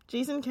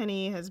 Jason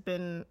Kenney has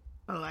been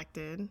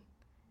elected.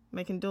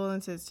 My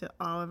condolences to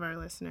all of our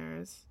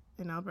listeners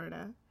in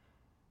Alberta.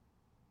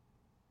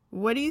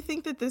 What do you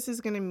think that this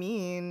is going to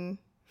mean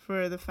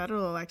for the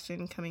federal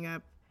election coming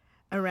up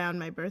around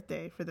my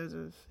birthday, for those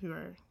of who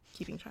are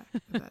keeping track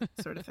of that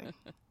sort of thing?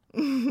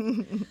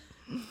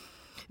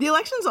 The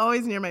election's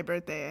always near my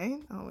birthday, eh?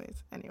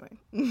 Always.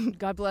 Anyway.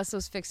 God bless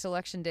those fixed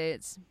election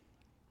dates.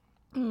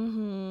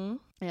 Mm-hmm.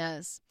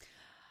 Yes.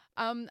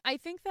 I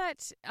think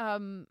that,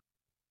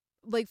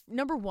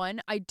 number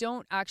one, I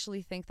don't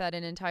actually think that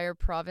an entire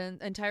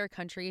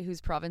country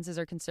whose provinces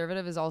are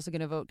conservative is also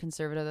going to vote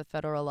conservative at the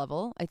federal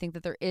level. I think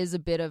that there is a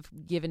bit of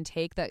give and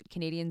take that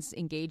Canadians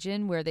engage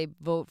in where they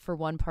vote for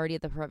one party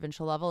at the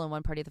provincial level and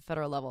one party at the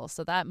federal level.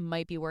 So that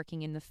might be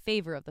working in the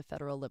favor of the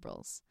federal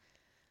Liberals.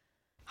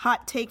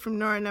 Hot take from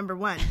Nora number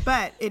one,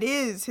 but it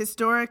is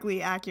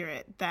historically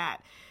accurate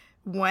that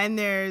when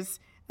there's,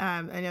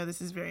 I know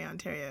this is very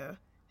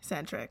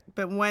Ontario-centric,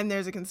 but when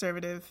there's a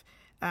conservative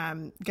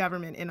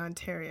government in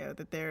Ontario,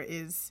 that there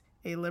is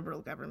a Liberal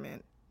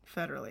government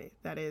federally.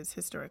 That is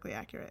historically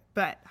accurate.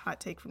 But hot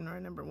take from Nora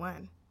number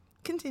one.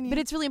 Continue. But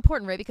it's really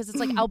important, right? Because it's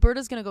like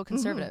Alberta's going to go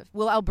conservative.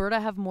 Will Alberta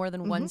have more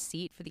than one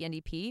seat for the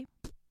NDP?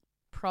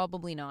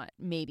 Probably not.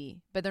 Maybe.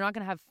 But they're not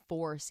going to have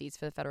 4 seats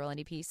for the federal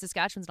NDP.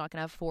 Saskatchewan's not going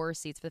to have 4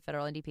 seats for the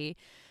federal NDP.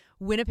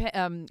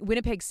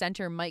 Winnipeg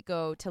Centre might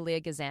go to Leah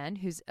Gazan,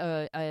 who's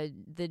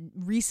the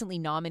recently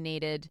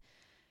nominated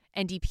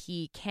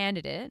NDP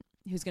candidate,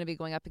 who's going to be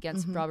going up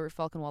against Robert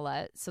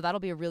Falcon-Ouellette. So that'll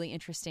be a really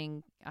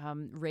interesting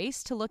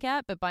race to look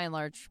at. But by and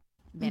large,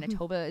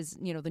 Manitoba is,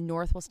 the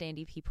North will stay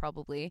NDP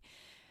probably.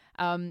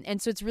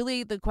 And so it's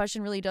really, the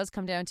question really does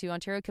come down to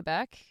Ontario,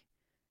 Quebec,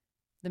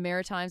 the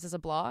Maritimes as a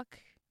bloc.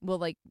 Will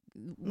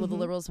the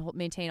Liberals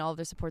maintain all of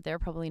their support there?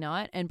 Probably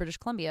not. And British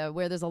Columbia,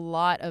 where there's a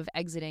lot of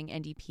exiting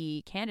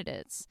NDP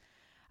candidates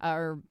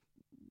or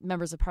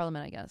members of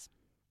parliament, I guess.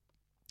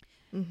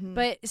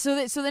 But so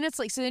then it's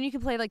like, so then you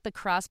can play like the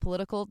crass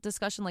political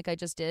discussion like I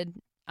just did,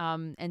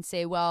 and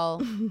say,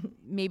 well,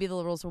 maybe the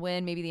Liberals will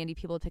win, maybe the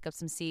NDP will pick up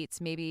some seats,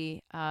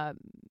 maybe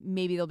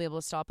they'll be able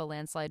to stop a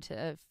landslide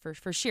for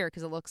Scheer,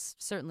 because it looks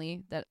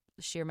certainly that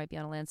Scheer might be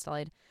on a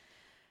landslide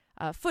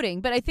footing.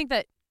 But I think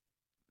that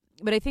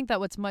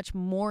what's much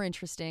more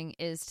interesting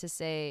is to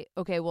say,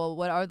 okay, well,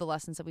 what are the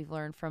lessons that we've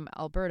learned from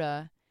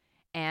Alberta,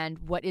 and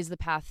what is the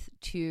path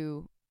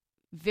to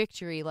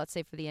victory, let's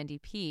say for the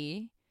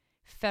NDP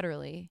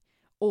federally,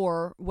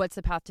 or what's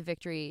the path to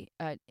victory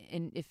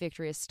if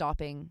victory is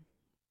stopping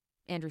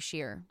Andrew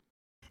Scheer?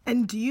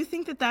 And do you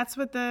think that that's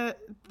what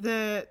that's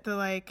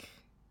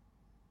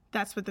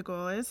what the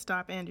goal is,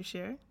 stop Andrew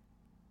Scheer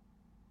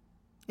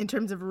in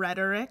terms of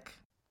rhetoric?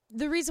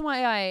 The reason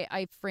why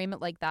I frame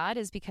it like that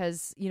is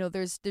because,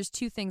 there's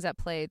 2 things at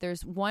play.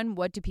 There's one,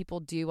 what do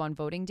people do on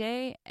voting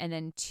day? And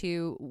then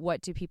 2,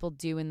 what do people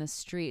do in the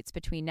streets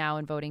between now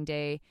and voting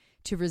day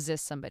to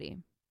resist somebody?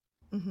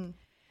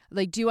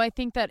 Like, do I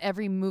think that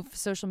every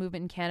social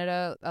movement in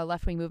Canada, a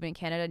left-wing movement in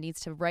Canada, needs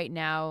to right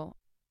now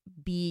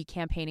be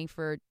campaigning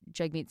for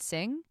Jagmeet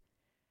Singh?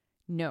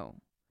 No.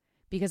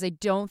 Because I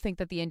don't think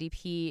that the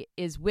NDP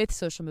is with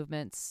social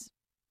movements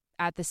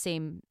at the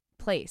same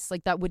place.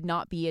 Like, that would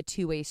not be a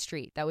 2-way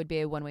street. That would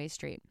be a 1-way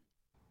street.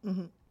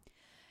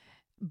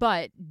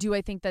 But do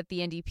I think that the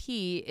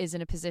NDP is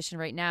in a position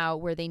right now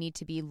where they need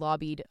to be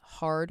lobbied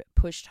hard,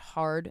 pushed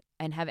hard,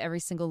 and have every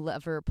single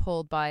lever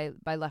pulled by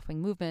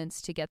left-wing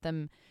movements to get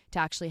them to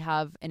actually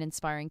have an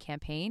inspiring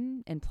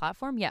campaign and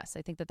platform? Yes,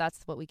 I think that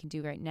that's what we can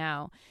do right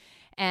now.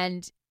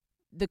 And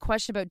the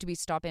question about do we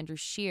stop Andrew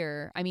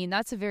Scheer, I mean,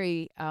 that's a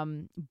very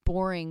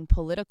boring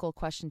political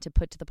question to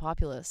put to the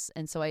populace.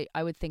 And so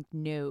I would think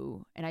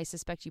no. And I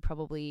suspect you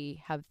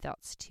probably have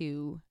thoughts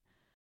too.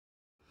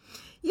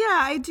 Yeah,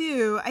 I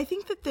do. I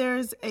think that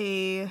there's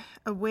a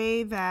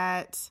way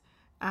that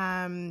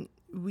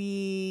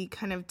we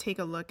kind of take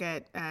a look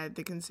at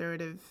the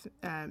conservative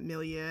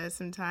milieu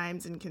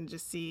sometimes and can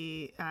just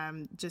see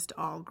just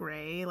all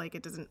gray. Like,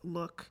 it doesn't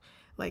look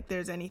like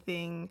there's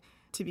anything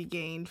to be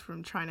gained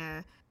from trying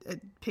to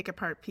pick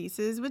apart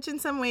pieces, which in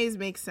some ways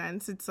makes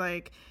sense. It's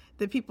like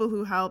the people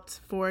who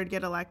helped Ford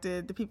get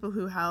elected, the people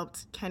who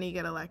helped Kenney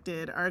get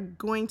elected are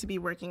going to be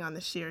working on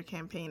the Scheer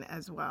campaign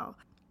as well.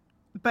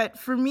 But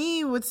for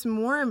me, what's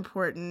more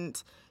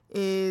important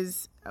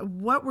is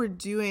what we're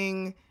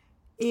doing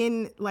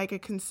in like a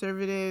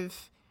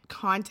conservative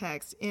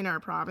context in our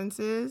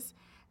provinces,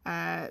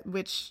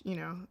 which,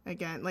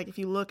 again, like if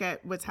you look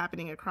at what's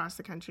happening across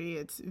the country,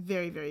 it's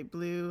very, very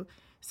blue,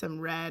 some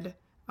red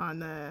in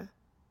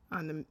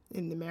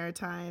the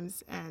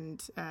Maritimes,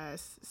 and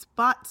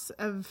spots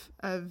of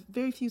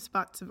very few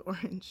spots of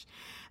orange.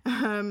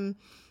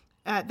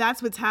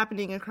 That's what's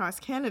happening across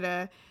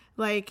Canada.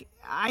 Like,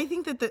 I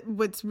think that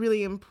what's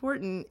really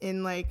important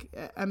in like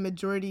a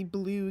majority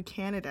blue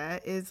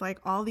Canada is like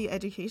all the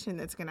education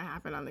that's going to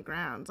happen on the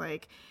ground.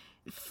 Like,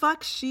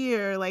 fuck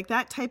Scheer, like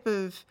that type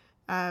of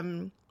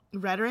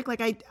rhetoric.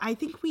 Like, I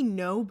think we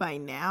know by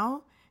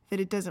now that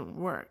it doesn't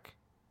work.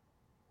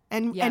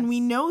 And we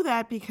know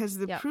that because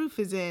the proof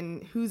is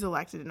in who's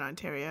elected in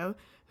Ontario,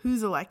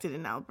 who's elected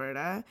in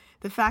Alberta.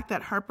 The fact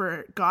that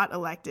Harper got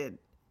elected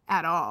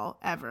at all,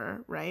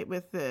 ever, right,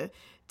 with the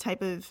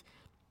type of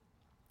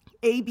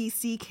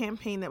ABC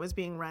campaign that was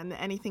being run,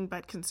 the anything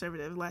but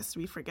conservative, lest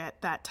we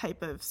forget that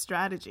type of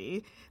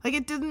strategy. Like,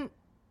 it didn't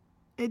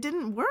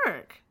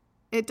work.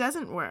 It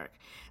doesn't work.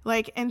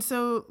 Like, and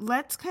so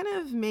let's kind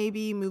of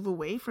maybe move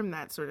away from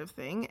that sort of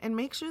thing and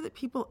make sure that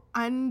people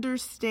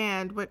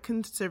understand what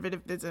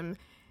conservatism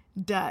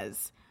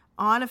does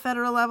on a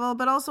federal level,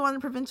 but also on a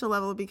provincial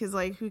level, because,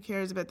 like, who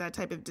cares about that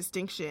type of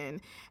distinction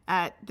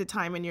at the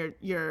time when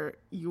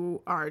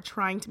you are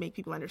trying to make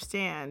people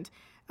understand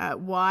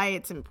why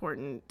it's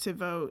important to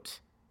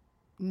vote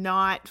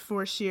not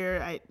for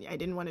sheer, I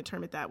didn't want to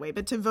term it that way,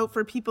 but to vote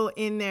for people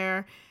in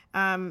their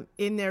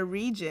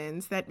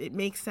regions that it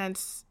makes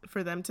sense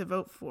for them to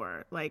vote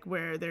for, like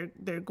where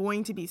they're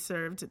going to be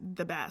served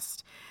the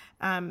best.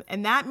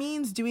 And that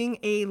means doing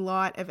a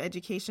lot of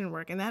education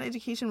work. And that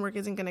education work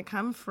isn't going to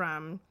come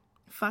from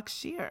fuck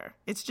Scheer.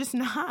 It's just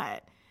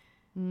not.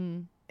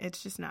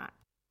 It's just not.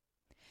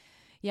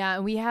 Yeah,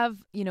 and we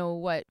have,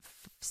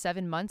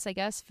 7 months, I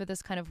guess, for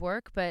this kind of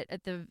work. But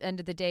at the end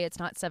of the day, it's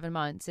not 7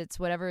 months. It's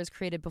whatever is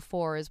created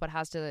before is what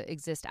has to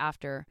exist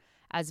after,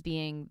 as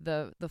being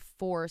the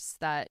force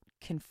that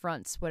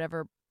confronts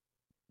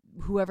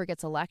whoever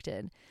gets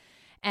elected.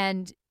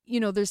 And,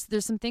 there's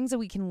some things that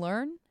we can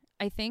learn,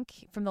 I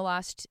think, from the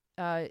last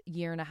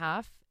year and a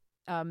half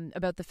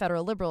about the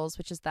federal Liberals,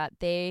 which is that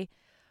they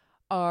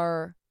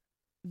are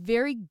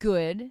very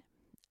good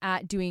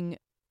at doing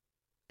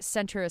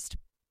centrist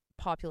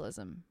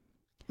populism.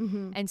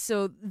 Mm-hmm. And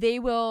so they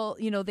will,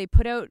 they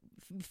put out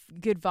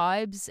good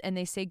vibes and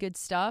they say good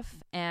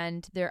stuff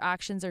and their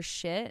actions are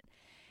shit.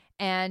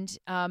 And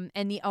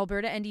the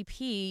Alberta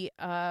NDP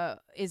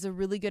is a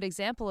really good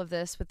example of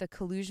this, with the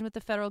collusion with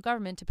the federal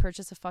government to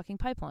purchase a fucking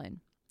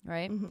pipeline,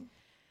 right? Mm-hmm.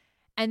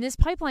 And this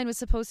pipeline was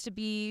supposed to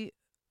be,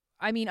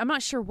 I'm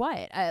not sure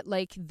what,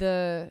 like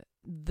the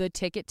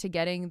ticket to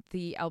getting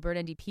the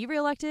Alberta NDP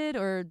reelected,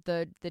 or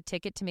the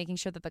ticket to making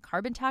sure that the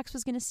carbon tax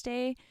was going to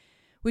stay,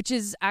 which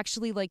is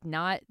actually like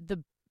not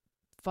the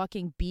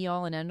fucking be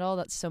all and end all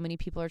that so many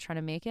people are trying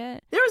to make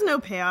it. There was no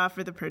payoff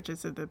for the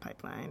purchase of the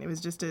pipeline. It was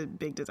just a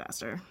big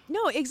disaster.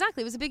 No,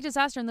 exactly. It was a big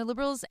disaster, and the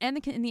Liberals and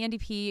the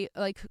NDP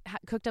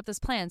cooked up this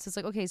plan. So it's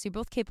like, okay, so you're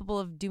both capable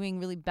of doing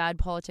really bad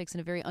politics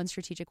in a very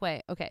unstrategic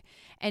way. Okay,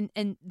 and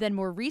then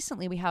more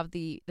recently we have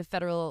the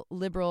federal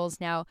Liberals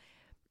now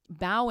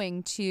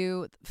bowing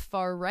to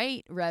far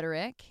right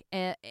rhetoric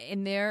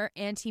in their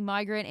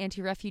anti-migrant,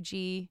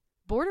 anti-refugee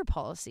border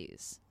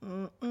policies.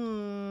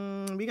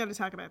 We got to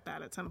talk about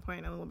that at some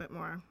point a little bit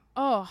more.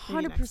 Oh,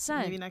 100%.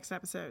 Maybe next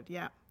episode.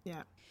 Yeah.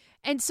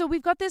 And so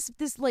we've got this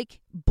like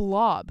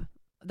blob.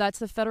 That's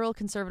the federal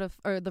conservative,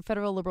 or the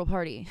federal Liberal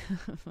Party.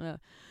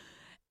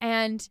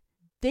 And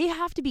they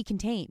have to be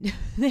contained.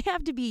 They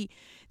have to be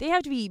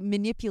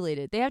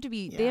manipulated. They have to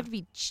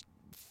be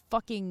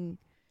fucking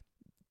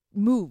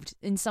moved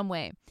in some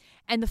way.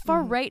 And the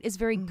far right is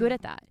very good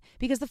at that,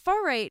 because the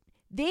far right,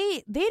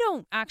 they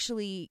don't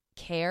actually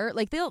care.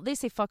 Like they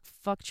say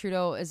fuck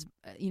Trudeau as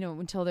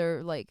until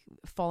they're like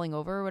falling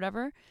over or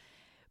whatever.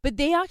 But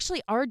they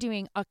actually are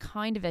doing a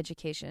kind of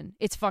education.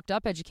 It's fucked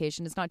up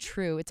education. It's not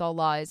true. It's all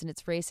lies and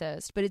it's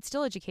racist, but it's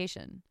still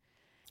education.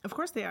 Of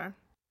course they are.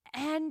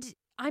 And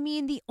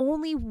the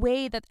only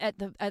way that at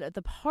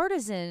the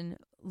partisan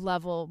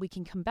level we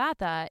can combat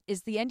that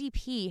is the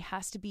NDP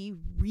has to be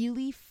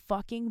really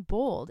fucking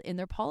bold in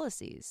their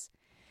policies.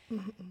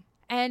 Mm-hmm.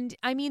 And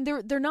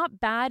they're not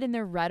bad in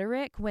their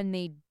rhetoric when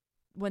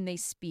they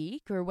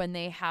speak or when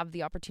they have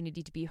the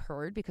opportunity to be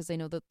heard, because they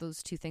know that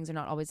those two things are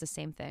not always the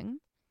same thing.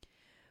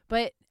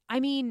 But I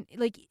don't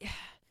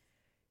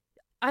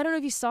know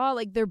if you saw,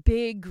 like, their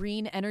big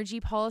green energy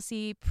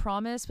policy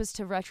promise was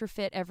to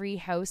retrofit every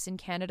house in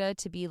Canada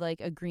to be like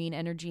a green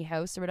energy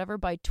house or whatever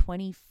by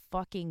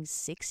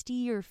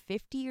 2060 or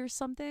 50 or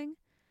something.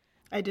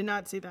 I did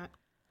not see that.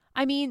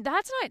 That's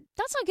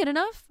not good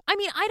enough. I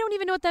don't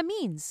even know what that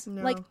means.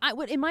 No. Like,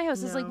 in my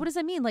house, it's like, what does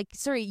that mean? Like,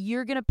 sorry,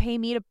 you're going to pay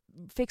me to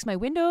fix my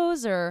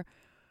windows, or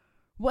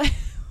what?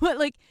 What?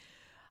 Like,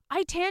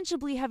 I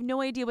tangibly have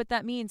no idea what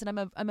that means.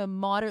 And I'm a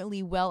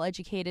moderately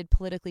well-educated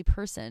politically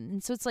person.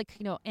 And so it's like,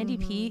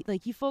 NDP,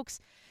 like, you folks,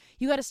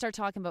 you got to start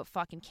talking about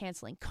fucking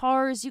canceling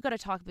cars. You got to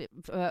talk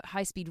about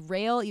high-speed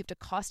rail. You have to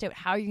cost out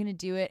how you're going to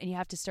do it. And you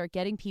have to start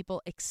getting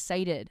people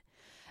excited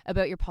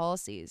about your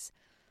policies,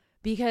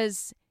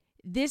 because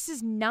this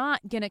is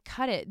not going to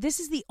cut it. This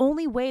is the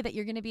only way that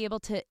you're going to be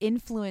able to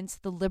influence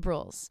the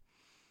Liberals.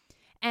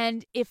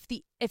 And if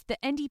the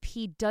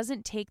NDP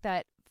doesn't take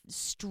that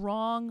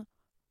strong,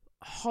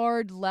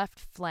 hard left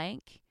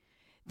flank,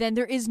 then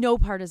there is no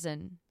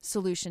partisan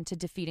solution to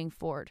defeating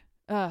Ford.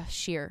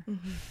 Scheer.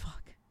 Mm-hmm.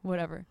 Fuck.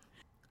 Whatever.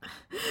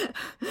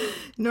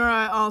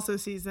 Nora also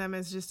sees them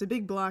as just a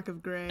big block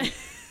of gray.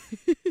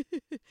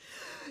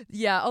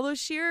 Yeah, although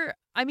Scheer,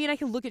 I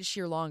can look at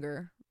Scheer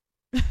longer.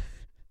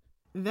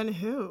 Then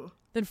who?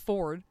 Then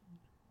Ford.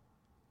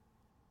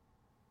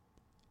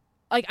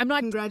 Like, I'm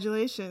not...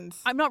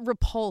 Congratulations. I'm not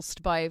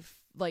repulsed by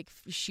like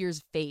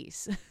Scheer's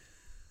face.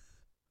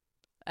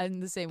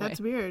 In the same way.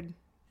 That's weird.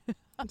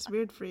 It's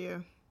weird for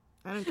you.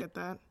 I don't get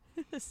that.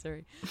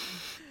 Sorry.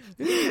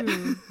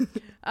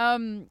 I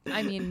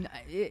mean,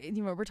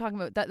 we're talking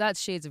about that's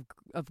shades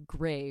of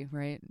gray,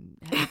 right?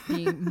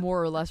 Being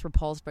more or less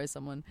repulsed by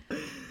someone.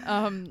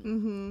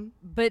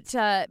 But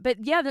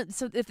yeah.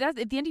 So if the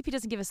NDP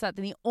doesn't give us that,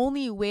 then the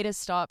only way to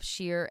stop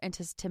Scheer and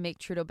to make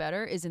Trudeau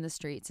better is in the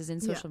streets, is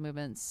in social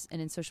movements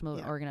and in social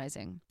movement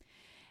organizing.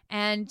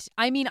 And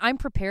I mean, I'm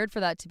prepared for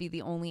that to be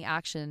the only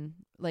action,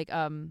 like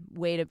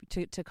way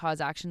to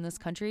cause action in this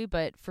country.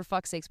 But for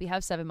fuck's sakes, we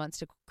have 7 months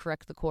to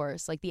correct the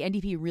course. Like, the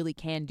NDP really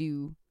can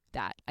do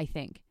that, I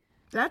think.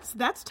 That's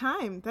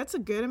time. That's a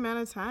good amount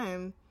of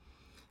time.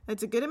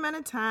 It's a good amount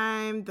of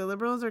time. The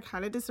Liberals are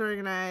kind of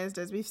disorganized,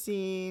 as we've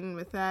seen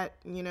with that,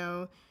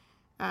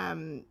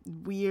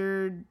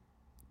 weird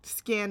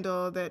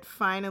scandal that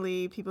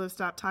finally people have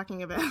stopped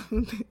talking about,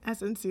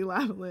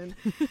 SNC-Lavalin.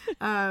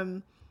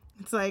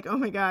 It's like, oh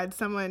my God,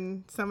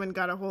 someone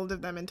got a hold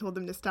of them and told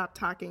them to stop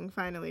talking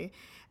finally.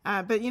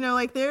 But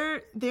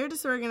they're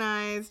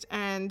disorganized,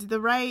 and the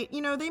right,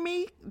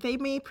 they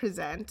may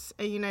present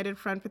a united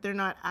front, but they're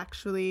not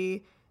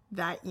actually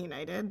that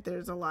united.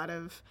 There's a lot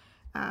of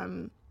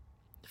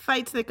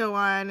fights that go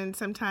on and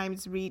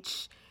sometimes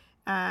reach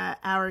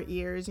our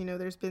ears.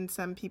 There's been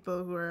some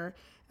people who are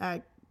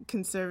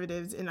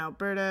conservatives in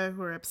Alberta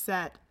who are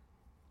upset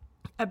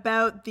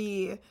about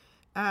some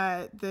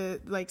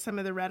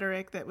of the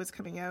rhetoric that was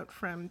coming out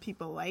from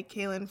people like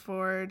Caitlin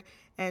Ford,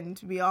 and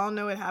we all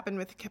know what happened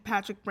with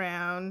Patrick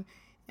Brown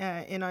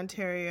in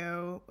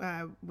Ontario,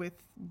 with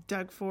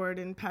Doug Ford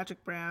and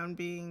Patrick Brown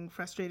being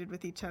frustrated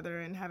with each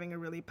other and having a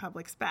really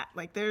public spat.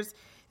 Like,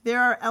 there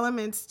are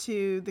elements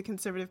to the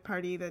Conservative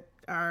Party that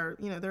are,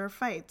 there are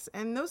fights,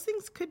 and those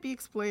things could be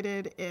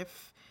exploited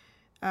if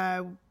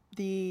the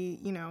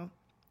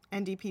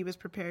NDP was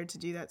prepared to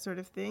do that sort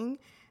of thing.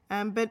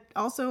 But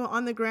also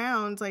on the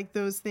ground, like,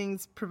 those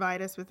things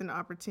provide us with an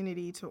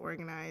opportunity to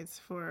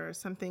organize for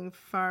something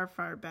far,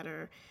 far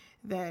better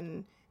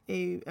than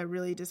a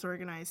really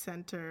disorganized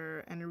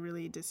center and a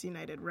really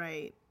disunited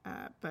right,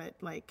 but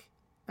like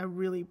a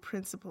really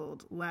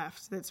principled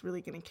left that's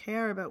really going to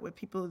care about what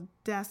people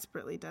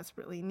desperately,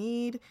 desperately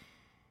need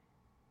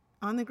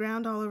on the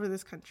ground all over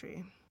this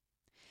country.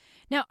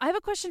 Now, I have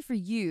a question for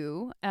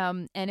you,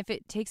 and if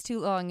it takes too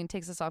long and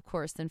takes us off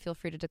course, then feel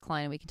free to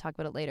decline and we can talk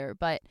about it later.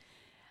 But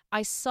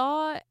I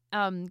saw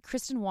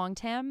Kristen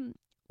Wong-Tam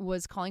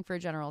was calling for a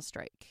general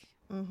strike.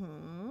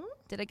 Mm-hmm.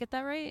 Did I get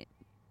that right?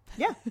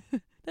 Yeah.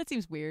 That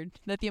seems weird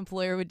that the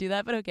employer would do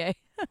that, but okay.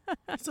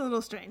 It's a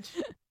little strange.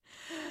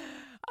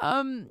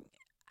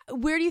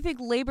 Where do you think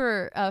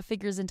labor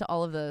figures into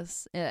all of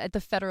this at the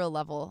federal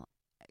level?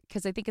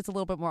 Because I think it's a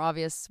little bit more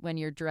obvious when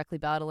you're directly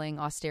battling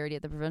austerity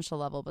at the provincial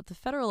level, but the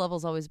federal level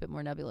is always a bit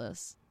more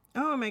nebulous.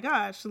 Oh my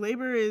gosh,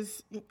 labor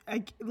is,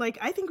 like,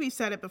 I think we've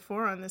said it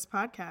before on this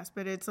podcast,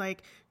 but it's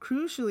like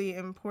crucially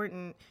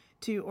important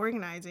to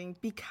organizing,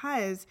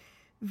 because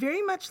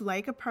very much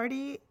like a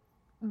party,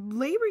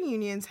 labor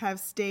unions have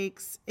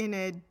stakes in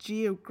a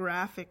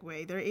geographic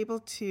way. They're able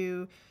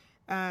to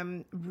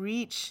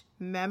reach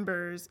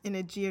members in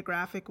a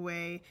geographic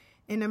way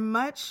in a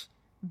much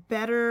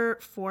better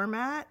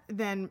format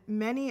than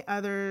many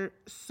other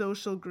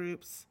social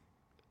groups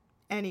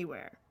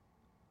anywhere.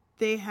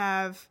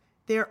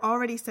 They're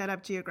already set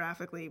up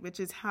geographically, which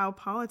is how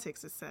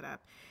politics is set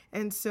up.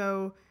 And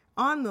so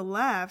on the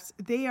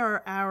left, they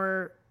are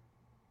our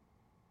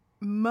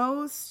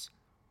most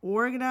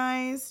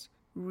organized,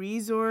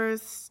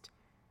 resourced.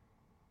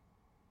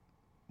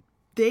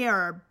 They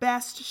are our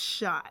best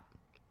shot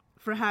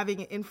for having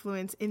an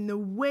influence in the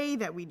way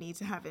that we need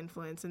to have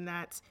influence, and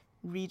that's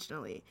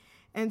regionally.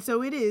 And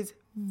so it is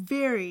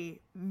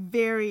very,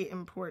 very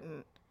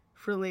important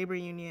for labor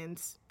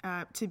unions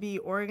to be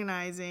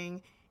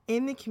organizing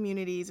in the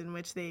communities in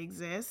which they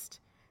exist,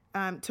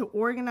 to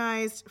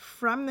organize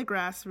from the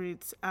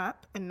grassroots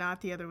up and not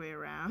the other way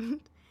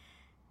around,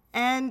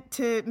 and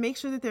to make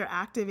sure that they're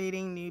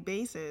activating new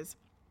bases.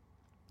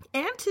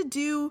 And to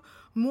do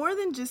more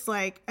than just,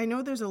 like, I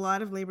know there's a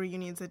lot of labor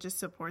unions that just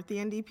support the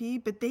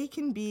NDP, but they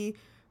can be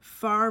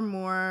far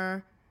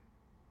more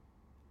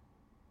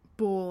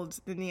bold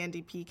than the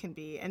NDP can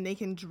be, and they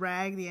can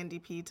drag the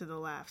NDP to the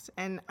left.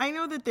 And I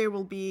know that there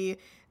will be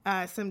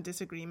some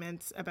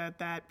disagreements about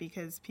that,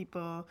 because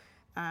people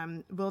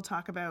will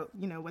talk about,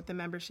 what the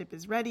membership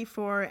is ready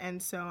for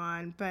and so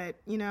on. But,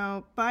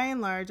 by and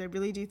large, I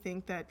really do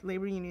think that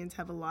labor unions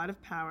have a lot of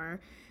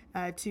power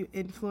to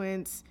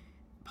influence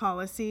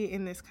policy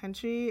in this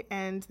country,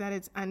 and that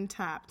it's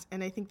untapped.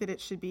 And I think that it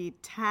should be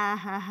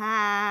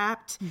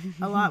tapped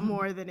a lot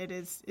more than it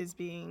is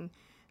being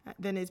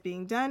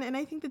done. And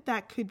I think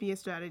that could be a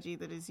strategy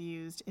that is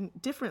used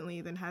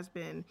differently than has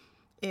been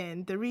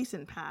in the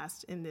recent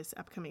past in this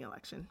upcoming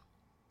election.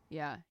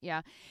 Yeah.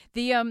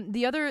 The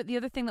other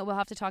thing that we'll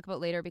have to talk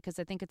about later, because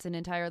I think it's an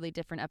entirely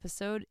different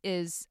episode,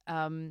 is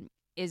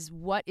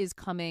what is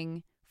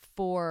coming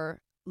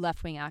for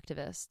left-wing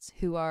activists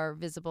who are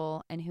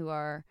visible and who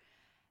are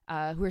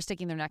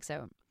sticking their necks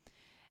out.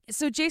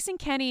 So Jason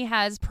Kenney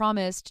has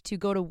promised to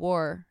go to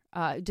war,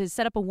 to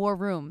set up a war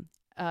room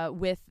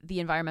with the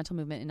environmental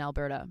movement in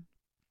Alberta.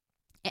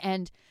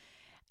 And,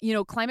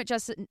 Climate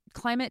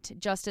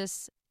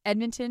Justice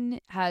Edmonton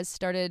has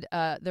started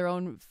their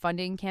own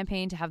funding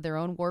campaign to have their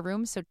own war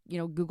room. So,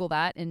 Google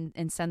that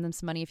and send them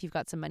some money if you've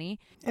got some money.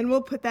 And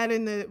we'll put that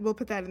in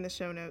the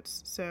show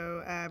notes.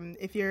 So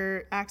if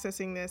you're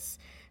accessing this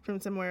from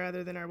somewhere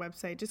other than our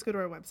website, just go to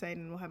our website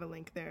and we'll have a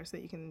link there so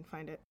that you can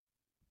find it.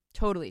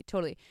 Totally.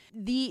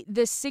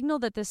 The signal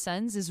that this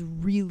sends is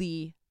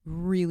really,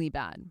 really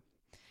bad.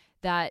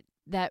 That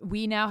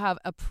we now have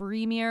a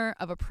premier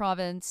of a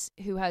province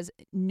who has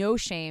no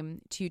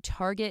shame to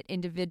target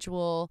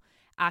individual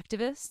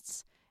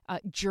activists,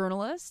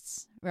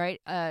 journalists,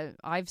 right?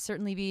 I've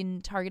certainly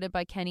been targeted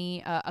by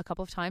Kenney a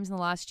couple of times in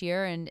the last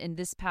year. And in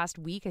this past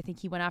week, I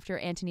think he went after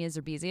Antonia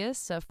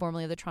Zerbesius,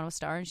 formerly of the Toronto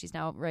Star, and she's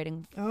now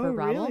writing for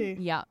Rabble. Really?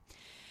 Yeah.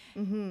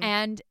 Mm-hmm.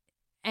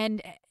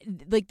 And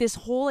like this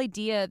whole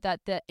idea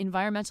that the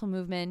environmental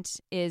movement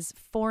is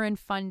foreign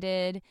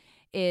funded,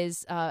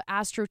 is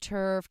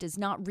astroturfed, is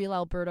not real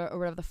Alberta or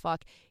whatever the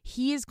fuck,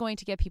 he is going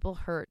to get people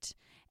hurt.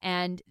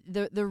 And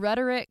the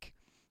rhetoric,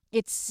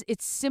 it's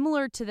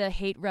similar to the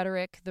hate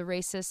rhetoric, the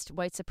racist,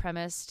 white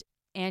supremacist,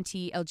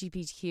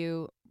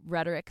 anti-LGBTQ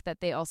rhetoric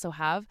that they also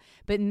have.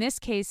 But in this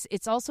case,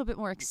 it's also a bit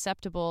more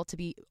acceptable to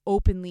be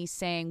openly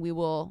saying we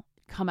will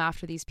come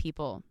after these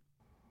people.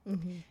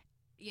 Mm-hmm.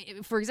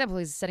 For example,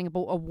 he's setting up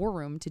a war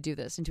room to do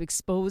this and to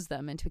expose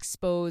them and to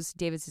expose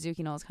David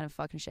Suzuki and all this kind of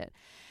fucking shit.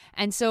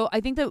 And so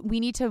I think that we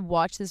need to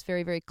watch this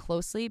very, very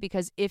closely,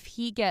 because if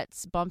he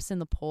gets bumps in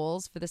the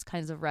polls for this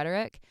kinds of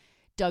rhetoric,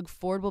 Doug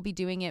Ford will be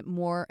doing it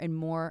more and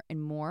more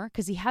and more,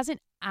 because he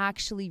hasn't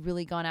actually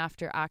really gone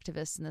after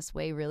activists in this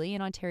way really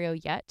in Ontario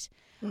yet.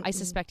 Mm-mm. I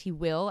suspect he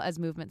will as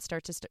movements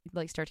start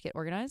to get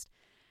organized.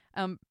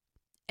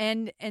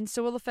 And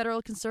so will the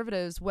federal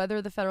Conservatives,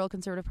 whether the federal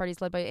Conservative Party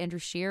is led by Andrew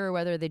Scheer or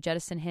whether they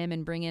jettison him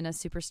and bring in a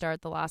superstar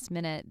at the last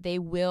minute, they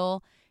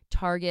will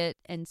target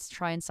and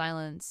try and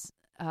silence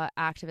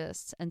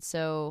activists. And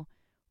so,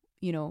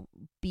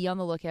 be on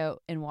the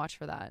lookout and watch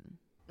for that.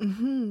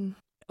 Mm-hmm.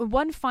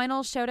 One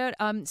final shout out.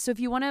 So if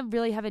you want to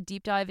really have a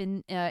deep dive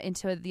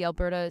into the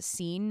Alberta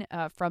scene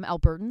from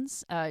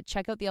Albertans,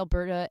 check out the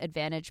Alberta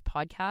Advantage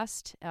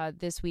podcast.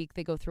 This week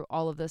they go through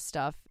all of this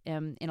stuff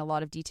in a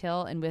lot of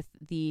detail and with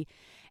the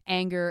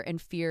anger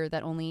and fear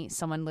that only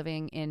someone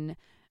living in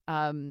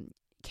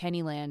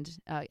Kennyland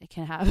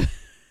can have.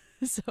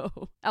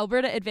 So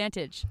Alberta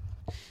Advantage.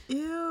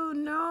 Ew,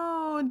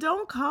 no,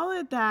 don't call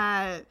it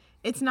that.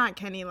 It's not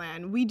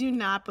Kennyland. We do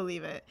not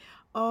believe it.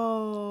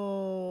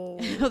 Oh.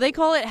 They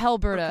call it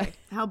Hellberta. Okay.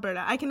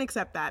 Hellberta. I can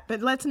accept that.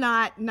 But let's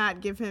not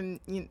give him,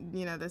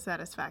 the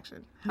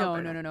satisfaction.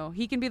 Hellberta. No.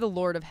 He can be the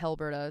Lord of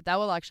Hellberta. That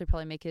will actually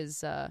probably make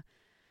his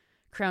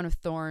crown of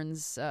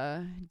thorns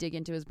dig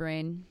into his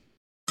brain.